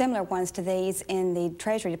 There are similar ones to these in the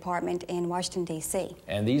Treasury Department in Washington, D.C.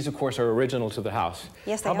 And these, of course, are original to the house.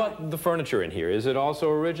 Yes, they are. How about the furniture in here? Is it also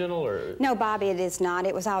original, or? No, Bobby, it is not.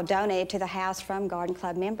 It was all donated to the house from Garden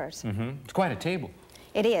Club members. Mm-hmm. It's quite a table.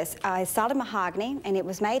 It is. It's solid mahogany, and it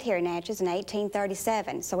was made here in Natchez in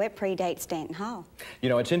 1837, so it predates Stanton Hall. You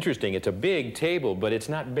know, it's interesting. It's a big table, but it's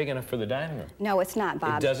not big enough for the dining room. No, it's not,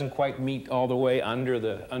 Bob. It doesn't quite meet all the way under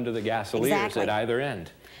the gasoliers exactly. at either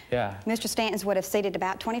end. Yeah. Mr. Stanton's would have seated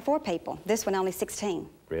about 24 people. This one only 16.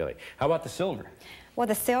 Really? How about the silver? Well,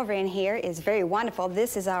 the silver in here is very wonderful.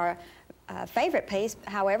 This is our favorite piece.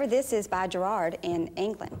 However, this is by Gerard in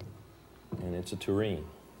England. And it's a tureen.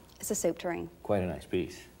 It's a soup tureen. Quite a nice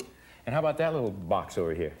piece. And how about that little box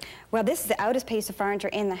over here? Well, this is the oldest piece of furniture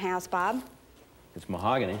in the house, Bob. It's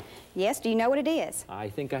mahogany. Yes, do you know what it is? I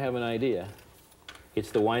think I have an idea.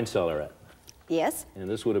 It's the wine cellarette. Yes. And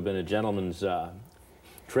this would have been a gentleman's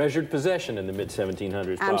treasured possession in the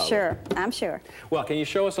mid-1700s, I'm sure, I'm sure. Well, can you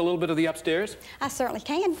show us a little bit of the upstairs? I certainly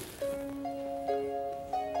can.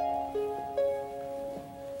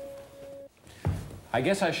 I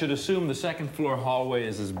guess I should assume the second floor hallway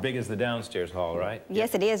is as big as the downstairs hall, right?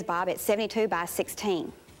 Yes, it is, Bob. It's 72 by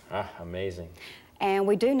 16. Ah, amazing. And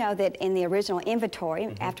we do know that in the original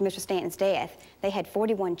inventory, after Mr. Stanton's death, they had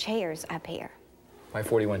 41 chairs up here. Why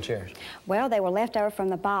 41 chairs? Well, they were left over from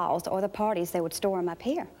the balls or the parties. They would store them up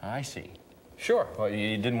here. I see. Sure. Well,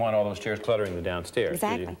 you didn't want all those chairs cluttering the downstairs,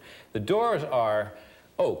 exactly. did you? The doors are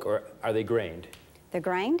oak, or are they grained? They're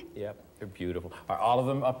grained? Yep. They're beautiful. Are all of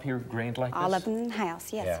them up here grained like this? All of them in the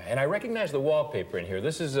house, yes. Yeah, and I recognize the wallpaper in here.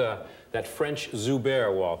 This is that French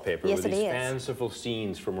Zuber wallpaper yes, with these fanciful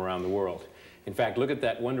scenes from around the world. In fact, look at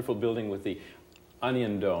that wonderful building with the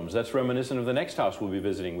onion domes. That's reminiscent of the next house we'll be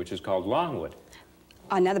visiting, which is called Longwood.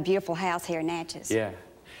 Another beautiful house here in Natchez. Yeah.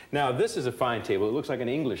 Now, this is a fine table. It looks like an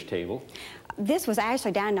English table. This was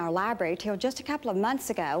actually down in our library till just a couple of months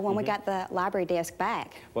ago when we got the library desk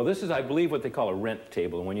back. Well, this is, I believe, what they call a rent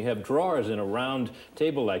table. And when you have drawers in a round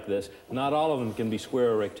table like this, not all of them can be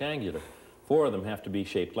square or rectangular. 4 of them have to be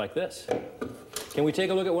shaped like this. Can we take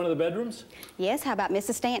a look at one of the bedrooms? Yes, how about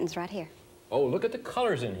Mrs. Stanton's right here? Oh, look at the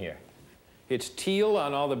colors in here. It's teal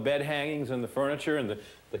on all the bed hangings and the furniture, and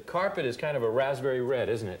the carpet is kind of a raspberry red,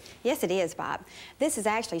 isn't it? Yes, it is, Bob. This is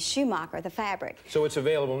actually Schumacher, the fabric. So it's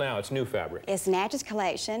available now. It's new fabric. It's Natchez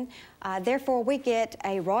collection. Therefore, we get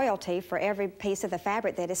a royalty for every piece of the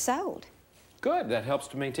fabric that is sold. Good. That helps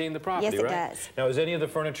to maintain the property, yes, right? Yes, it does. Now, is any of the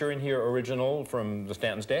furniture in here original from the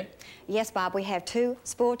Stanton's day? Yes, Bob. We have 2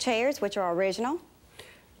 spool chairs, which are original.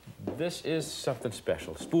 This is something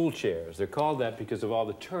special. Spool chairs. They're called that because of all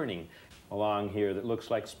the turning along here that looks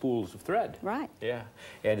like spools of thread. Right. Yeah.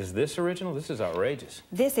 And is this original? This is outrageous.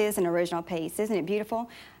 This is an original piece. Isn't it beautiful?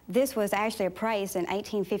 This was actually appraised in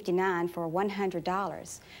 1859 for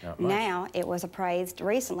 $100. Now it was appraised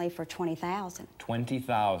recently for $20,000.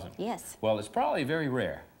 $20,000? Yes. Well, it's probably very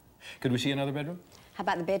rare. Could we see another bedroom? How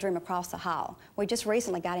about the bedroom across the hall? We just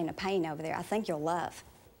recently got in a painting over there I think you'll love.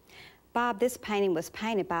 Bob, this painting was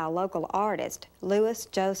painted by a local artist, Louis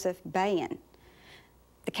Joseph Bain.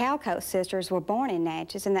 The Calcote sisters were born in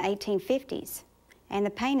Natchez in the 1850s, and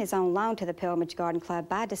the paint is on loan to the Pilgrimage Garden Club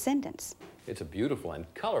by descendants. It's a beautiful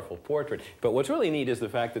and colorful portrait. But what's really neat is the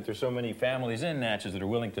fact that there's so many families in Natchez that are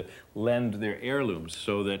willing to lend their heirlooms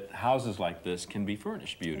so that houses like this can be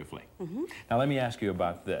furnished beautifully. Now let me ask you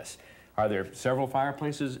about this. Are there several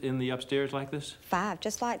fireplaces in the upstairs like this? 5,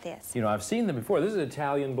 just like this. You know, I've seen them before. This is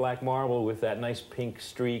Italian black marble with that nice pink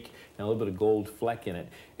streak and a little bit of gold fleck in it.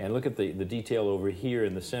 And look at the detail over here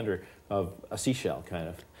in the center of a seashell, kind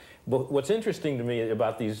of. But what's interesting to me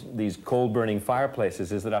about these coal-burning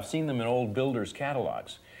fireplaces is that I've seen them in old builders'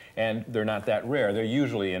 catalogs. And they're not that rare. They're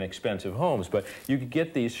usually in expensive homes. But you could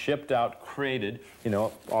get these shipped out, crated, you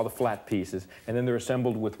know, all the flat pieces, and then they're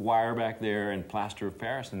assembled with wire back there and plaster of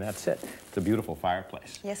Paris, and that's it. It's a beautiful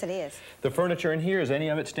fireplace. Yes, it is. The furniture in here, is any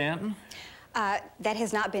of it Stanton? That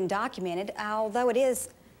has not been documented, although it is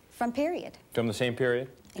from period. From the same period?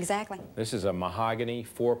 Exactly. This is a mahogany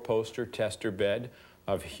 4-poster tester bed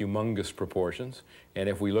of humongous proportions. And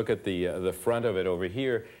if we look at the front of it over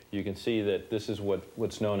here, you can see that this is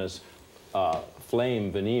what's known as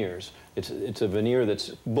flame veneers. It's a veneer that's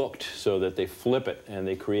booked so that they flip it and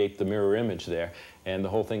they create the mirror image there. And the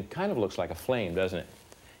whole thing kind of looks like a flame, doesn't it?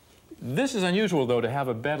 This is unusual, though, to have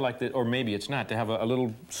a bed like this, or maybe it's not, to have a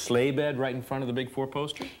little sleigh bed right in front of the big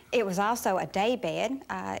 4-poster. It was also a day bed.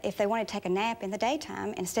 If they wanted to take a nap in the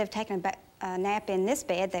daytime, instead of taking a nap in this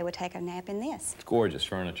bed, they would take a nap in this. It's gorgeous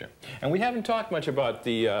furniture. And we haven't talked much about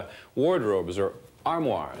the wardrobes or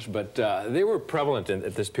armoires, but they were prevalent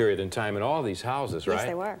at this period in time in all these houses, right? Yes,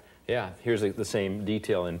 they were. Yeah, here's the same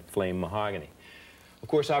detail in flame mahogany. Of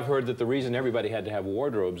course, I've heard that the reason everybody had to have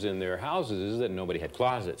wardrobes in their houses is that nobody had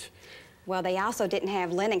closets. Well, they also didn't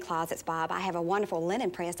have linen closets, Bob. I have a wonderful linen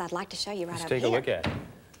press I'd like to show you right over here. Let's take a look at it.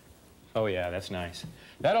 Oh, yeah, that's nice.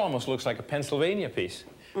 That almost looks like a Pennsylvania piece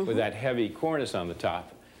with that heavy cornice on the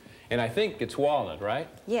top. And I think it's walnut, right?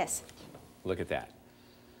 Yes. Look at that.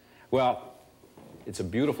 Well, it's a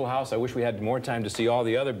beautiful house. I wish we had more time to see all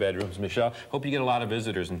the other bedrooms, Michelle. Hope you get a lot of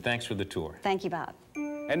visitors, and thanks for the tour. Thank you, Bob.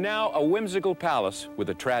 And now, a whimsical palace with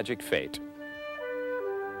a tragic fate.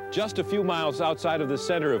 Just a few miles outside of the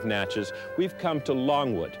center of Natchez, we've come to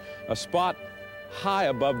Longwood, a spot high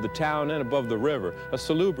above the town and above the river, a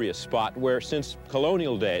salubrious spot where, since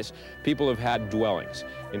colonial days, people have had dwellings.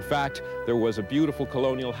 In fact, there was a beautiful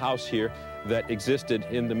colonial house here that existed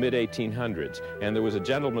in the mid-1800s, and there was a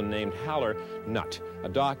gentleman named Haller Nutt, a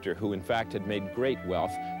doctor who, in fact, had made great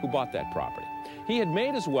wealth, who bought that property. He had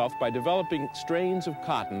made his wealth by developing strains of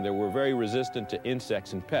cotton that were very resistant to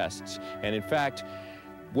insects and pests, and in fact,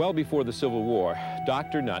 well before the Civil War,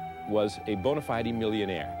 Dr. Nutt was a bona fide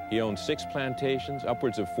millionaire. He owned 6 plantations,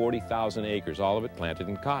 upwards of 40,000 acres, all of it planted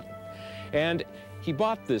in cotton. And he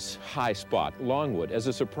bought this high spot, Longwood, as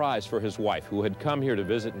a surprise for his wife, who had come here to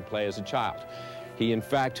visit and play as a child. He, in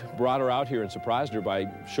fact, brought her out here and surprised her by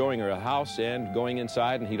showing her a house and going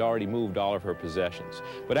inside, and he'd already moved all of her possessions.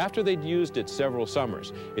 But after they'd used it several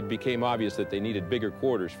summers, it became obvious that they needed bigger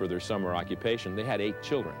quarters for their summer occupation. They had 8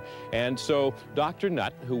 children. And so Dr.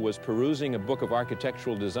 Nutt, who was perusing a book of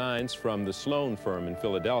architectural designs from the Sloan firm in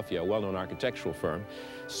Philadelphia, a well-known architectural firm,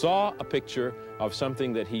 saw a picture of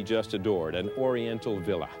something that he just adored, an Oriental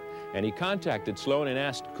villa. And he contacted Sloan and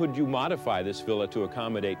asked, could you modify this villa to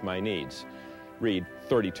accommodate my needs? Read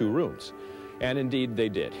 32 rooms. And indeed they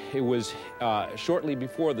did. It was shortly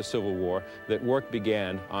before the Civil War that work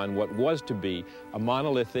began on what was to be a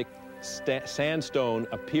monolithic sandstone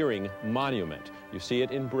appearing monument. You see it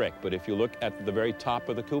in brick, but if you look at the very top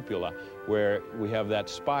of the cupola where we have that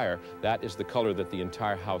spire, that is the color that the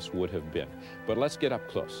entire house would have been. But let's get up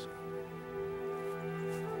close.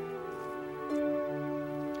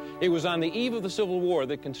 It was on the eve of the Civil War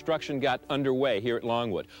that construction got underway here at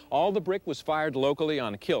Longwood. All the brick was fired locally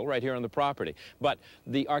on a kiln right here on the property. But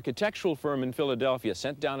the architectural firm in Philadelphia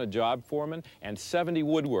sent down a job foreman and 70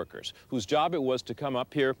 woodworkers, whose job it was to come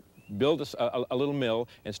up here, build a little mill,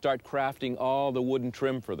 and start crafting all the wooden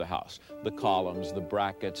trim for the house. The columns, the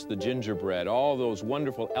brackets, the gingerbread, all those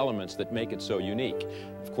wonderful elements that make it so unique.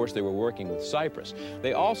 Of course, they were working with cypress.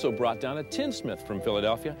 They also brought down a tinsmith from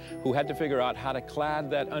Philadelphia who had to figure out how to clad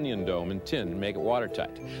that onion dome in tin and make it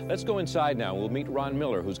watertight. Let's go inside now. We'll meet Ron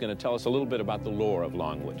Miller, who's going to tell us a little bit about the lore of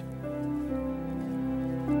Longwood.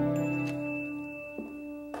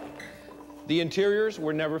 The interiors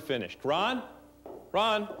were never finished. Ron?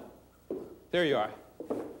 Ron? There you are.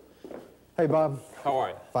 Hey, Bob. How are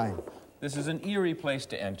you? Fine. This is an eerie place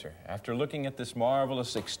to enter. After looking at this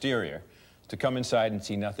marvelous exterior, to come inside and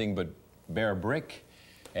see nothing but bare brick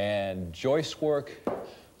and joist work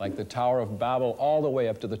like the Tower of Babel all the way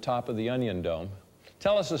up to the top of the Onion Dome.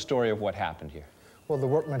 Tell us the story of what happened here. Well, the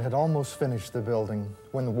workmen had almost finished the building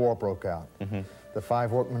when the war broke out. The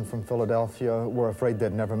 5 workmen from Philadelphia were afraid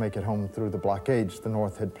they'd never make it home through the blockades the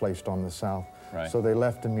North had placed on the South. Right. So they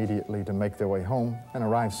left immediately to make their way home and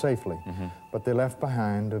arrive safely. But they left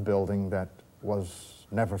behind a building that was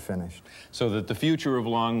never finished. So that the future of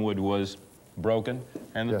Longwood was broken,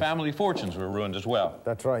 and the family fortunes were ruined as well.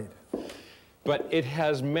 That's right. But it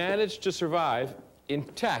has managed to survive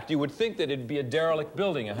intact. You would think that it'd be a derelict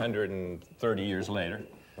building 130 years later.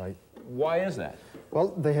 Right. Why is that? Well,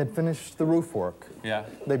 they had finished the roof work. Yeah.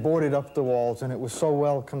 They boarded up the walls, and it was so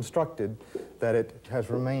well constructed that it has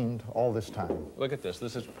remained all this time. Look at this.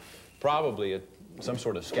 This is probably some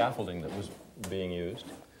sort of scaffolding that was being used.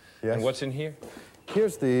 Yes. And what's in here?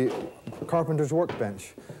 Here's the carpenter's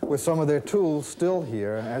workbench with some of their tools still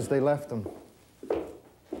here as they left them.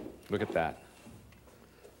 Look at that.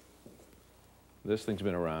 This thing's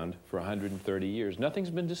been around for 130 years. Nothing's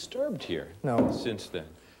been disturbed here since then.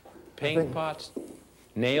 Paint pots,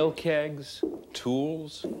 nail kegs,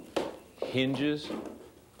 tools, hinges,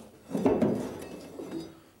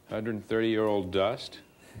 130-year-old dust.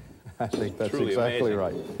 I think that's Truly exactly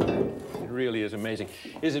amazing. right. It really is amazing.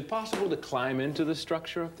 Is it possible to climb into the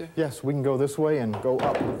structure up there? Yes, we can go this way and go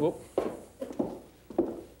up. Whoop.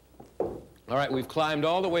 All right, we've climbed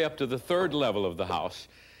all the way up to the 3rd level of the house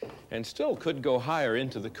and still could go higher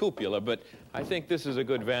into the cupola, but I think this is a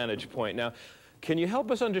good vantage point. Now, can you help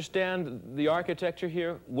us understand the architecture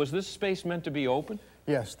here? Was this space meant to be open?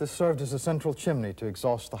 Yes, this served as a central chimney to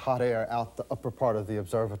exhaust the hot air out the upper part of the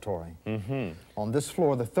observatory. On this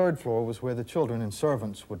floor, the 3rd floor, was where the children and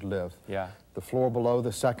servants would live. Yeah. The floor below, the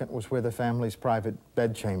 2nd, was where the family's private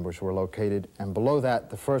bedchambers were located, and below that,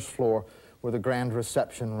 the 1st floor, were the grand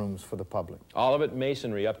reception rooms for the public. All of it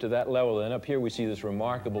masonry up to that level, and up here we see this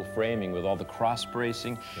remarkable framing with all the cross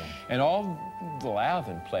bracing and all the lath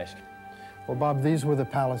in place. Well, Bob, these were the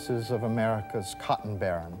palaces of America's cotton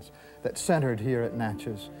barons that centered here at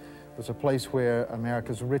Natchez. It was a place where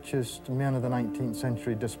America's richest men of the 19th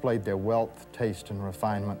century displayed their wealth, taste, and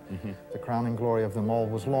refinement. The crowning glory of them all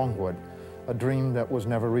was Longwood, a dream that was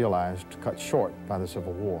never realized, cut short by the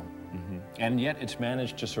Civil War. And yet it's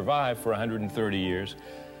managed to survive for 130 years,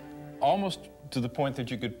 almost to the point that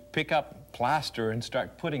you could pick up plaster and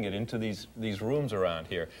start putting it into these rooms around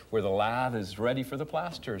here, where the lath is ready for the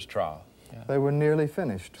plasterer's trowel. They were nearly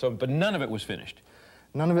finished. So, but none of it was finished?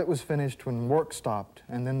 None of it was finished when work stopped,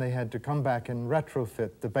 and then they had to come back and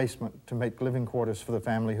retrofit the basement to make living quarters for the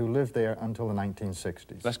family who lived there until the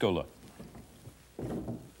 1960s. Let's go look.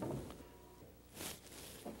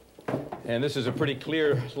 And this is a pretty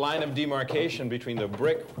clear line of demarcation between the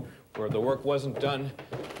brick, where the work wasn't done,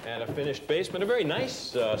 and a finished basement. A very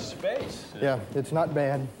nice space. Yeah, it's not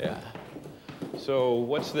bad. Yeah. So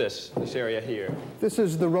what's this area here? This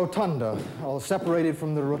is the rotunda, all separated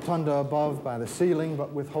from the rotunda above by the ceiling,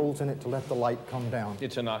 but with holes in it to let the light come down.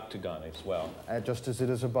 It's an octagon as well. Just as it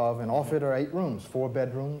is above, and off it are 8 rooms, 4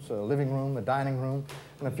 bedrooms, a living room, a dining room,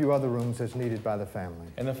 and a few other rooms as needed by the family.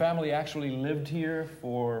 And the family actually lived here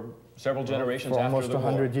for several generations after the war? For almost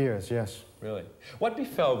 100 years, yes. Really? What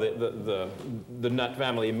befell the Nutt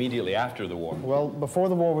family immediately after the war? Well, before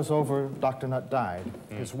the war was over, Dr. Nutt died.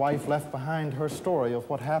 His wife left behind her story of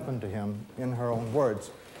what happened to him in her own words.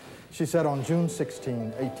 She said, on June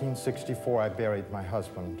 16, 1864, I buried my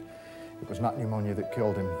husband. It was not pneumonia that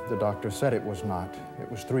killed him. The doctor said it was not. It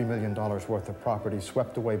was $3 million worth of property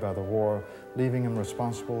swept away by the war, leaving him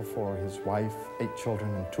responsible for his wife, 8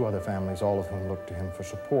 children, and 2 other families, all of whom looked to him for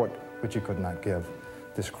support, which he could not give.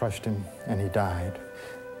 This crushed him, and he died.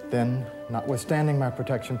 Then, notwithstanding my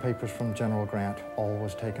protection papers from General Grant, all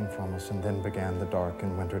was taken from us, and then began the dark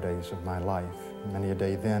and winter days of my life. Many a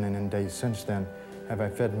day then, and in days since then, have I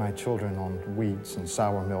fed my children on weeds and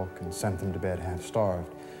sour milk and sent them to bed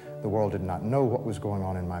half-starved. The world did not know what was going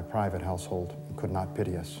on in my private household and could not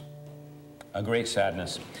pity us. A great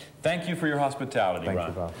sadness. Thank you for your hospitality, Ron. Thank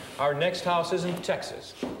you, Bob. Our next house is in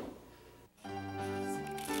Texas.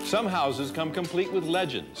 Some houses come complete with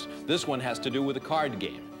legends. This one has to do with a card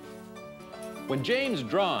game. When James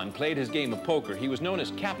Drawn played his game of poker, he was known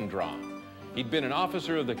as Captain Drawn. He'd been an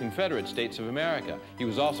officer of the Confederate States of America. He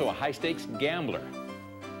was also a high-stakes gambler.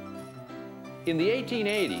 In the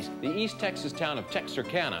 1880s, the East Texas town of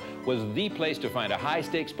Texarkana was the place to find a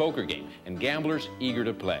high-stakes poker game and gamblers eager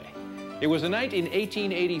to play. It was a night in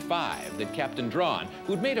 1885 that Captain Drawn,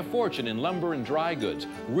 who'd made a fortune in lumber and dry goods,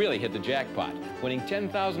 really hit the jackpot, winning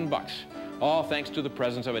 10,000 bucks, all thanks to the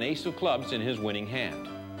presence of an ace of clubs in his winning hand.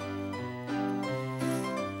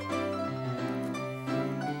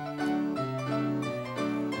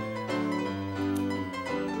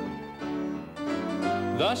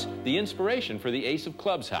 Thus, the inspiration for the Ace of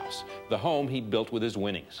Clubs house, the home he'd built with his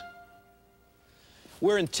winnings.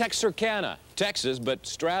 We're in Texarkana, Texas, but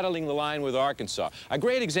straddling the line with Arkansas. A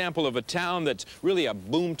great example of a town that's really a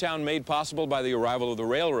boom town made possible by the arrival of the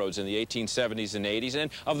railroads in the 1870s and 80s,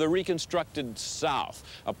 and of the reconstructed South,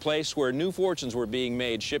 a place where new fortunes were being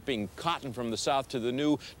made, shipping cotton from the South to the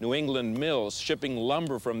new New England mills, shipping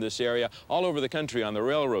lumber from this area all over the country on the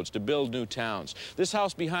railroads to build new towns. This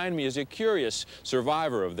house behind me is a curious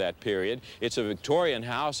survivor of that period. It's a Victorian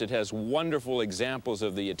house. It has wonderful examples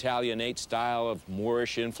of the Italianate style, of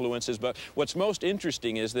Moorish influences, but what's most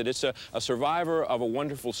interesting is that it's a survivor of a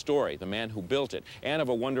wonderful story, the man who built it, and of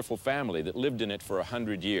a wonderful family that lived in it for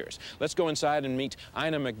 100 years. Let's go inside and meet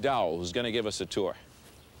Ina McDowell, who's going to give us a tour.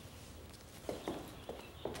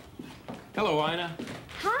 Hello, Ina.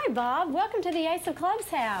 Hi, Bob. Welcome to the Ace of Clubs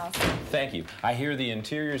house. Thank you. I hear the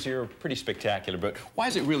interiors here are pretty spectacular, but why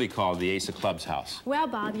is it really called the Ace of Clubs house? Well,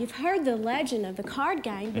 Bob, you've heard the legend of the card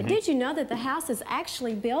game, but did you know that the house is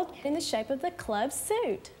actually built in the shape of the club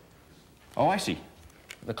suit? Oh, I see.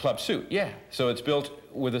 The club suit, yeah. So it's built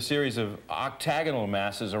with a series of octagonal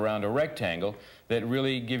masses around a rectangle that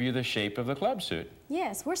really give you the shape of the club suit.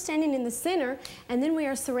 Yes, we're standing in the center, and then we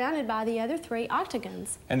are surrounded by the other 3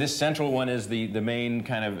 octagons. And this central one is the main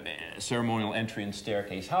kind of ceremonial entry and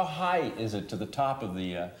staircase. How high is it to the top of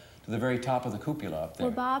the, to the very top of the cupola up there?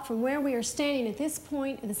 Well, Bob, from where we are standing at this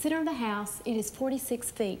point in the center of the house, it is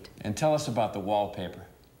 46 feet. And tell us about the wallpaper.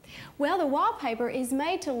 Well, the wallpaper is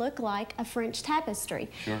made to look like a French tapestry.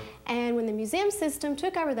 Sure. And when the museum system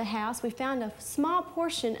took over the house, we found a small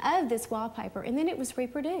portion of this wallpaper, and then it was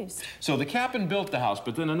reproduced. So the Cap'n built the house,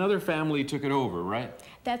 but then another family took it over, right?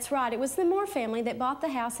 That's right. It was the Moore family that bought the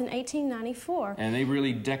house in 1894. And they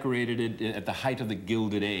really decorated it at the height of the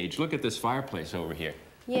Gilded Age. Look at this fireplace over here.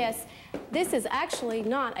 Yes, this is actually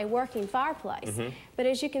not a working fireplace, but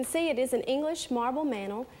as you can see, it is an English marble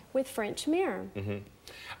mantel with French mirror.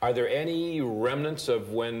 Are there any remnants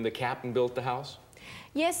of when the Cap'n built the house?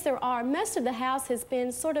 Yes, there are. Most of the house has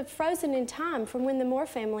been sort of frozen in time from when the Moore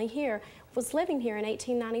family here was living here in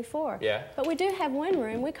 1894. Yeah. But we do have one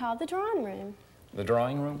room we call the drawing room. The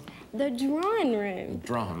drawing room? The drawing room. The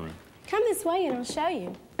drawing room. Come this way and I'll show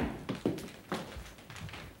you.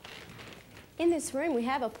 In this room, we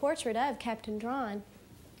have a portrait of Captain Drawn.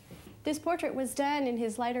 This portrait was done in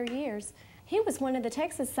his later years. He was one of the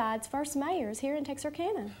Texas side's first mayors here in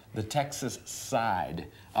Texarkana. The Texas side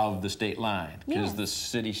of the state line, because Yes. the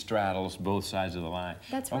city straddles both sides of the line.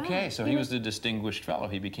 That's right. Okay, so he was a distinguished fellow.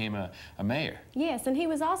 He became a mayor. Yes, and he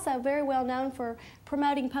was also very well known for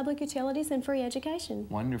promoting public utilities and free education.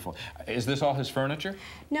 Wonderful. Is this all his furniture?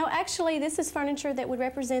 No, actually, this is furniture that would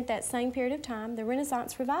represent that same period of time, the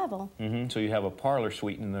Renaissance Revival. So you have a parlor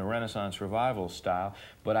suite in the Renaissance Revival style,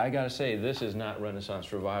 but I gotta say, this is not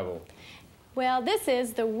Renaissance Revival. Well, this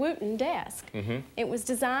is the Wooten desk. It was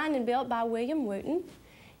designed and built by William Wooten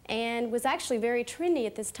and was actually very trendy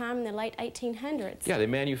at this time in the late 1800s. Yeah, they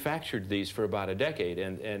manufactured these for about a decade,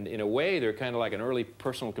 and in a way, they're kind of like an early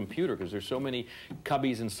personal computer because there's so many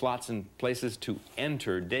cubbies and slots and places to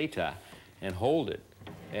enter data and hold it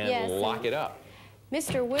and lock it up.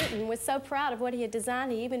 Mr. Wooten was so proud of what he had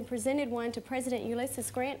designed, he even presented one to President Ulysses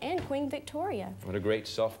Grant and Queen Victoria. What a great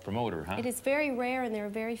self-promoter, huh? It is very rare, and there are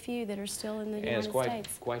very few that are still in the United States. And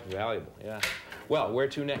it's quite valuable, yeah. Well, where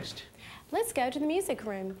to next? Let's go to the music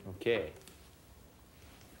room. Okay.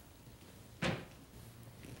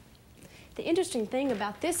 The interesting thing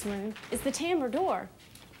about this room is the tambour door.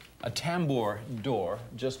 A tambour door,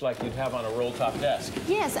 just like you'd have on a roll-top desk.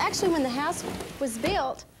 Yes, actually, when the house was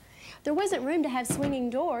built, there wasn't room to have swinging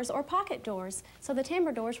doors or pocket doors, so the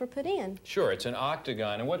tambour doors were put in. Sure, it's an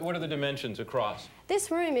octagon. And what are the dimensions across? This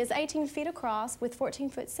room is 18 feet across with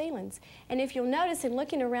 14-foot ceilings. And if you'll notice in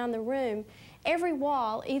looking around the room, every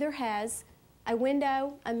wall either has a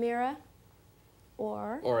window, a mirror,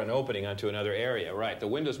 or an opening onto another area, right. The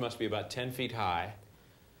windows must be about 10 feet high,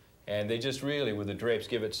 and they just really, with the drapes,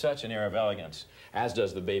 give it such an air of elegance, as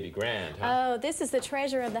does the Baby Grand, huh? Oh, this is the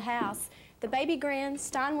treasure of the house. The Baby Grand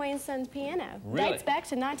Steinway & Sons piano. Really? Dates back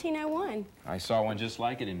to 1901. I saw one just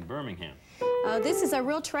like it in Birmingham. This is a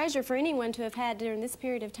real treasure for anyone to have had during this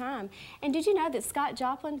period of time. And did you know that Scott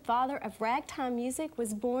Joplin, father of ragtime music,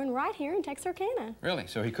 was born right here in Texarkana? Really?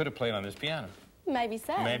 So he could have played on this piano? Maybe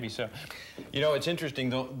so. Maybe so. You know, it's interesting,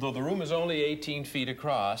 though the room is only 18 feet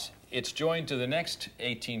across, it's joined to the next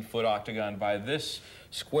 18-foot octagon by this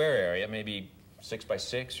square area, maybe 6 by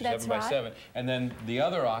 6 or That's 7 by right. 7, and then the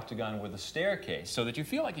other octagon with a staircase, so that you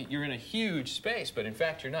feel like you're in a huge space, but in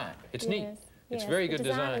fact you're not. It's neat. Yes. It's Yes, very the good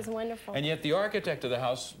design is wonderful. And yet the architect of the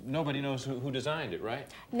house, nobody knows who designed it, right?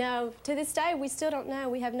 No, to this day, we still don't know.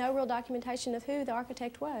 We have no real documentation of who the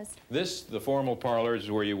architect was. This, the formal parlor, is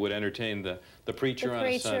where you would entertain the preacher on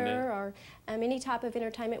a Sunday. Or any type of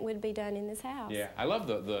entertainment would be done in this house. Yeah, I love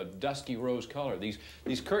the dusky rose color.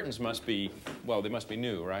 These curtains must be, well, they must be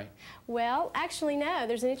new, right? Well, actually, no.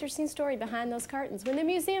 There's an interesting story behind those curtains. When the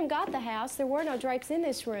museum got the house, there were no drapes in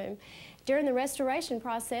this room. During the restoration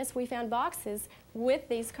process, we found boxes with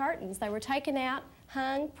these curtains. They were taken out,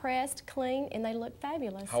 hung, pressed, cleaned, and they look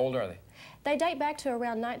fabulous. How old are they? They date back to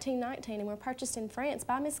around 1919 and were purchased in France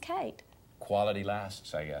by Miss Kate. Quality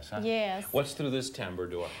lasts, I guess, huh? Yes. What's through this timbre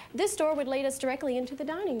door? This door would lead us directly into the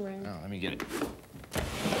dining room. Oh, let me get it.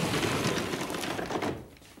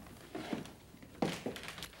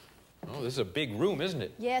 Oh, this is a big room, isn't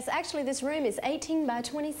it? Yes, actually, this room is 18 by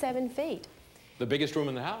 27 feet. The biggest room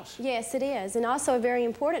in the house. Yes, it is, and also a very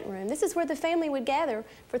important room. This is where the family would gather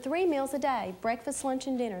for 3 meals a day, breakfast, lunch,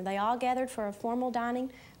 and dinner. They all gathered for a formal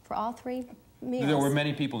dining for all 3 meals. There were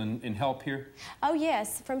many people in help here? Oh,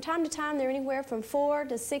 yes. From time to time, there were anywhere from 4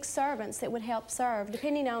 to 6 servants that would help serve,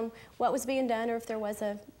 depending on what was being done or if there was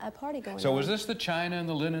a party going on. So was this the china and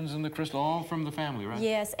the linens and the crystal, all from the family, right?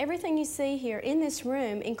 Yes. Everything you see here in this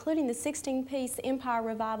room, including the 16-piece Empire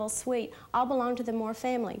Revival suite, all belong to the Moore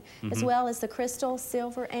family, as well as the crystal,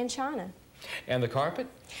 silver, and china. And the carpet?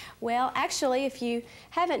 Well, actually, if you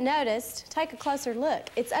haven't noticed, take a closer look.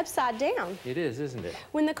 It's upside down. It is, isn't it?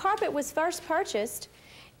 When the carpet was first purchased,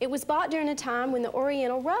 it was bought during a time when the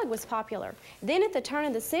Oriental rug was popular. Then at the turn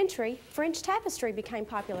of the century, French tapestry became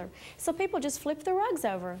popular. So people just flipped the rugs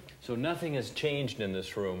over. So nothing has changed in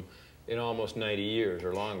this room in almost 90 years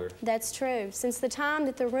or longer. That's true. Since the time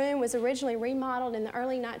that the room was originally remodeled in the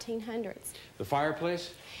early 1900s. The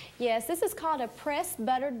fireplace? Yes, this is called a pressed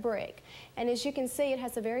buttered brick. And as you can see, it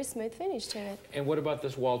has a very smooth finish to it. And what about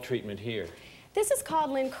this wall treatment here? This is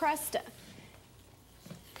called lincrusta.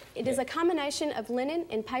 It is a combination of linen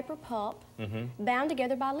and paper pulp bound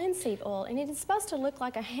together by linseed oil, and it is supposed to look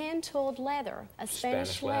like a hand-tooled leather, a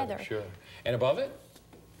Spanish leather. Sure. And above it?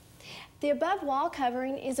 The above wall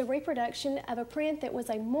covering is a reproduction of a print that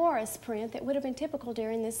was a Morris print that would have been typical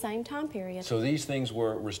during this same time period. So these things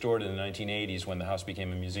were restored in the 1980s when the house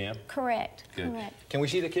became a museum? Correct. Good. Correct. Can we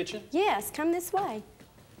see the kitchen? Yes, come this way.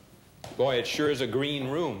 Boy, it sure is a green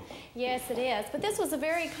room. Yes, it is. But this was a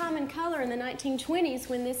very common color in the 1920s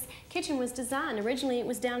when this kitchen was designed. Originally, it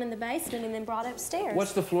was down in the basement and then brought upstairs.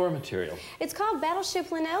 What's the floor material? It's called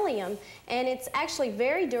battleship linoleum, and it's actually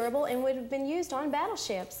very durable and would have been used on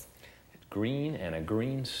battleships. Green and a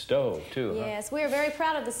green stove, too, Yes, we are very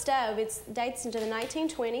proud of the stove. It dates into the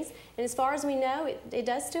 1920s, and as far as we know, it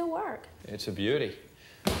does still work. It's a beauty.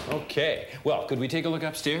 Okay. Well, could we take a look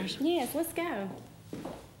upstairs? Yes, let's go.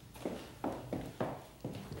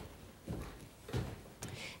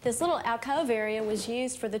 This little alcove area was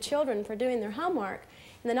used for the children for doing their homework.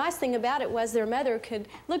 And the nice thing about it was their mother could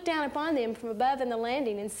look down upon them from above in the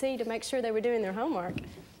landing and see to make sure they were doing their homework.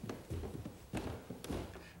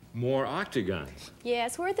 More octagons.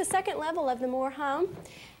 Yes, we're at the second level of the Moore home,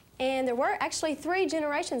 and there were actually 3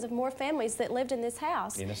 generations of Moore families that lived in this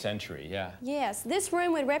house. In a century, yeah. Yes, this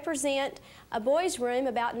room would represent a boy's room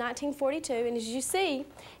about 1942, and as you see,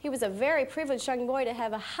 he was a very privileged young boy to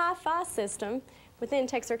have a hi-fi system within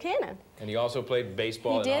Texarkana. And he also played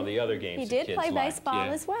baseball and all the other games He that did kids play liked.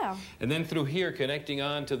 baseball as well. And then through here, connecting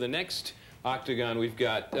on to the next octagon, we've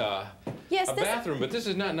got a bathroom, but this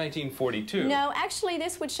is not 1942. No, actually,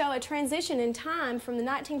 this would show a transition in time from the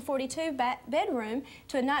 1942 bedroom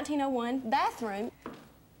to a 1901 bathroom.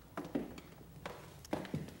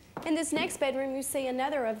 In this next bedroom, you see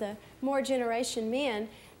another of the Moore generation men.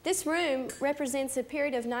 This room represents a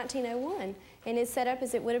period of 1901 and is set up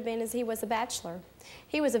as it would have been as he was a bachelor.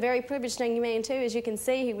 He was a very privileged young man, too. As you can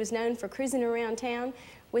see, he was known for cruising around town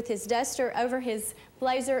with his duster over his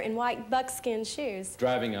blazer and white buckskin shoes.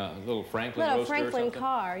 Driving a little Franklin roadster or Franklin something?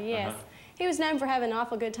 car, yes. He was known for having an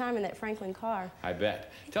awful good time in that Franklin car. I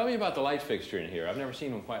bet. Tell me about the light fixture in here. I've never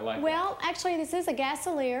seen one quite like that. Well, actually, this is a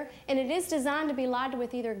gasolier, and it is designed to be lighted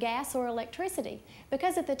with either gas or electricity.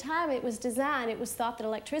 Because at the time it was designed, it was thought that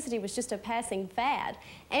electricity was just a passing fad.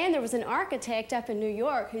 And there was an architect up in New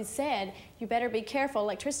York who said, you better be careful,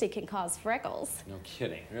 electricity can cause freckles. No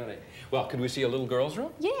kidding, really. Well, could we see a little girl's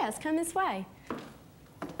room? Yes, come this way.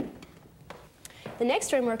 The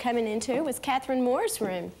next room we're coming into was Catherine Moore's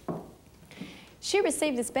room. She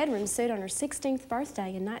received this bedroom suit on her 16th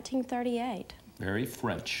birthday in 1938. Very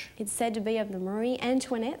French. It's said to be of the Marie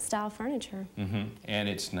Antoinette style furniture. And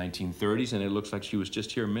it's 1930s, and it looks like she was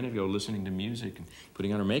just here a minute ago listening to music and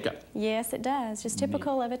putting on her makeup. Yes, it does. Just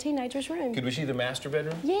typical of a teenager's room. Could we see the master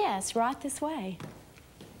bedroom? Yes, right this way.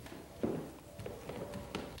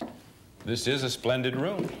 This is a splendid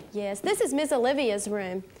room. Yes, this is Miss Olivia's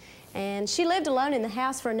room. And she lived alone in the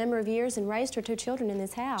house for a number of years and raised her 2 children in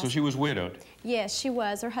this house. So she was widowed? Yes, she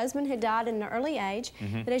was. Her husband had died at an early age.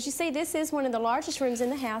 But as you see, this is one of the largest rooms in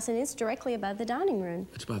the house, and it's directly above the dining room.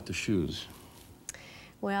 It's about the shoes.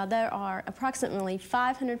 Well, there are approximately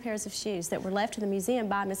 500 pairs of shoes that were left to the museum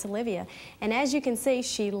by Miss Olivia. And as you can see,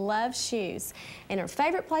 she loves shoes. And her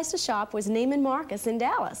favorite place to shop was Neiman Marcus in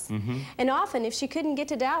Dallas. And often, if she couldn't get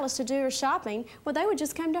to Dallas to do her shopping, well, they would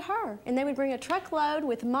just come to her. And they would bring a truckload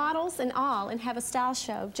with models and all and have a style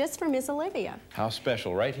show just for Miss Olivia. How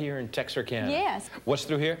special, right here in Texarkana. Yes. What's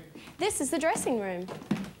through here? This is the dressing room.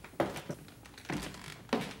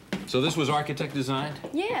 So this was architect designed?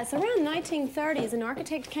 Yes, around 1930s, an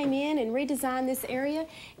architect came in and redesigned this area,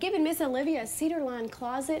 giving Miss Olivia a cedar-lined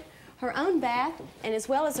closet, her own bath, and as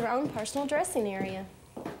well as her own personal dressing area.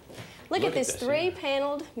 Look at this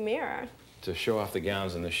 3-paneled mirror. To show off the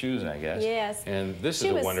gowns and the shoes, I guess. Yes. And this is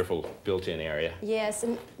a wonderful built-in area. Yes,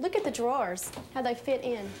 and look at the drawers, how they fit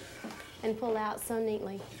in and pull out so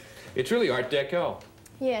neatly. It's really Art Deco.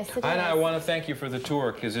 Yes, it is. And I want to thank you for the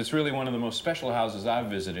tour, because it's really one of the most special houses I've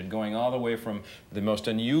visited, going all the way from the most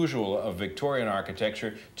unusual of Victorian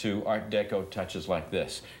architecture to Art Deco touches like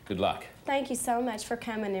this. Good luck. Thank you so much for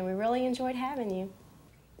coming, and we really enjoyed having you.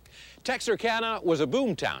 Texarkana was a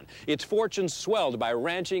boom town. Its fortunes swelled by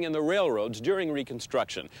ranching and the railroads during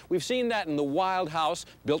Reconstruction. We've seen that in the Wild House,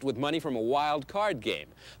 built with money from a wild card game.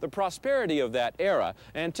 The prosperity of that era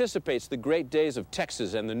anticipates the great days of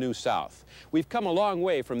Texas and the New South. We've come a long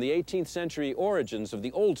way from the 18th century origins of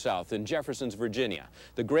the Old South in Jefferson's Virginia.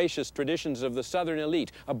 The gracious traditions of the Southern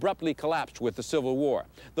elite abruptly collapsed with the Civil War.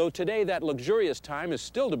 Though today that luxurious time is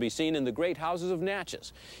still to be seen in the great houses of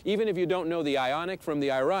Natchez. Even if you don't know the Ionic from the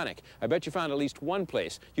ironic, I bet you found at least one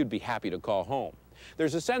place you'd be happy to call home.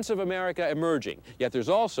 There's a sense of America emerging, yet there's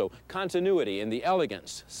also continuity in the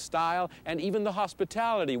elegance, style, and even the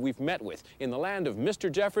hospitality we've met with in the land of Mr.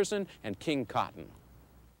 Jefferson and King Cotton.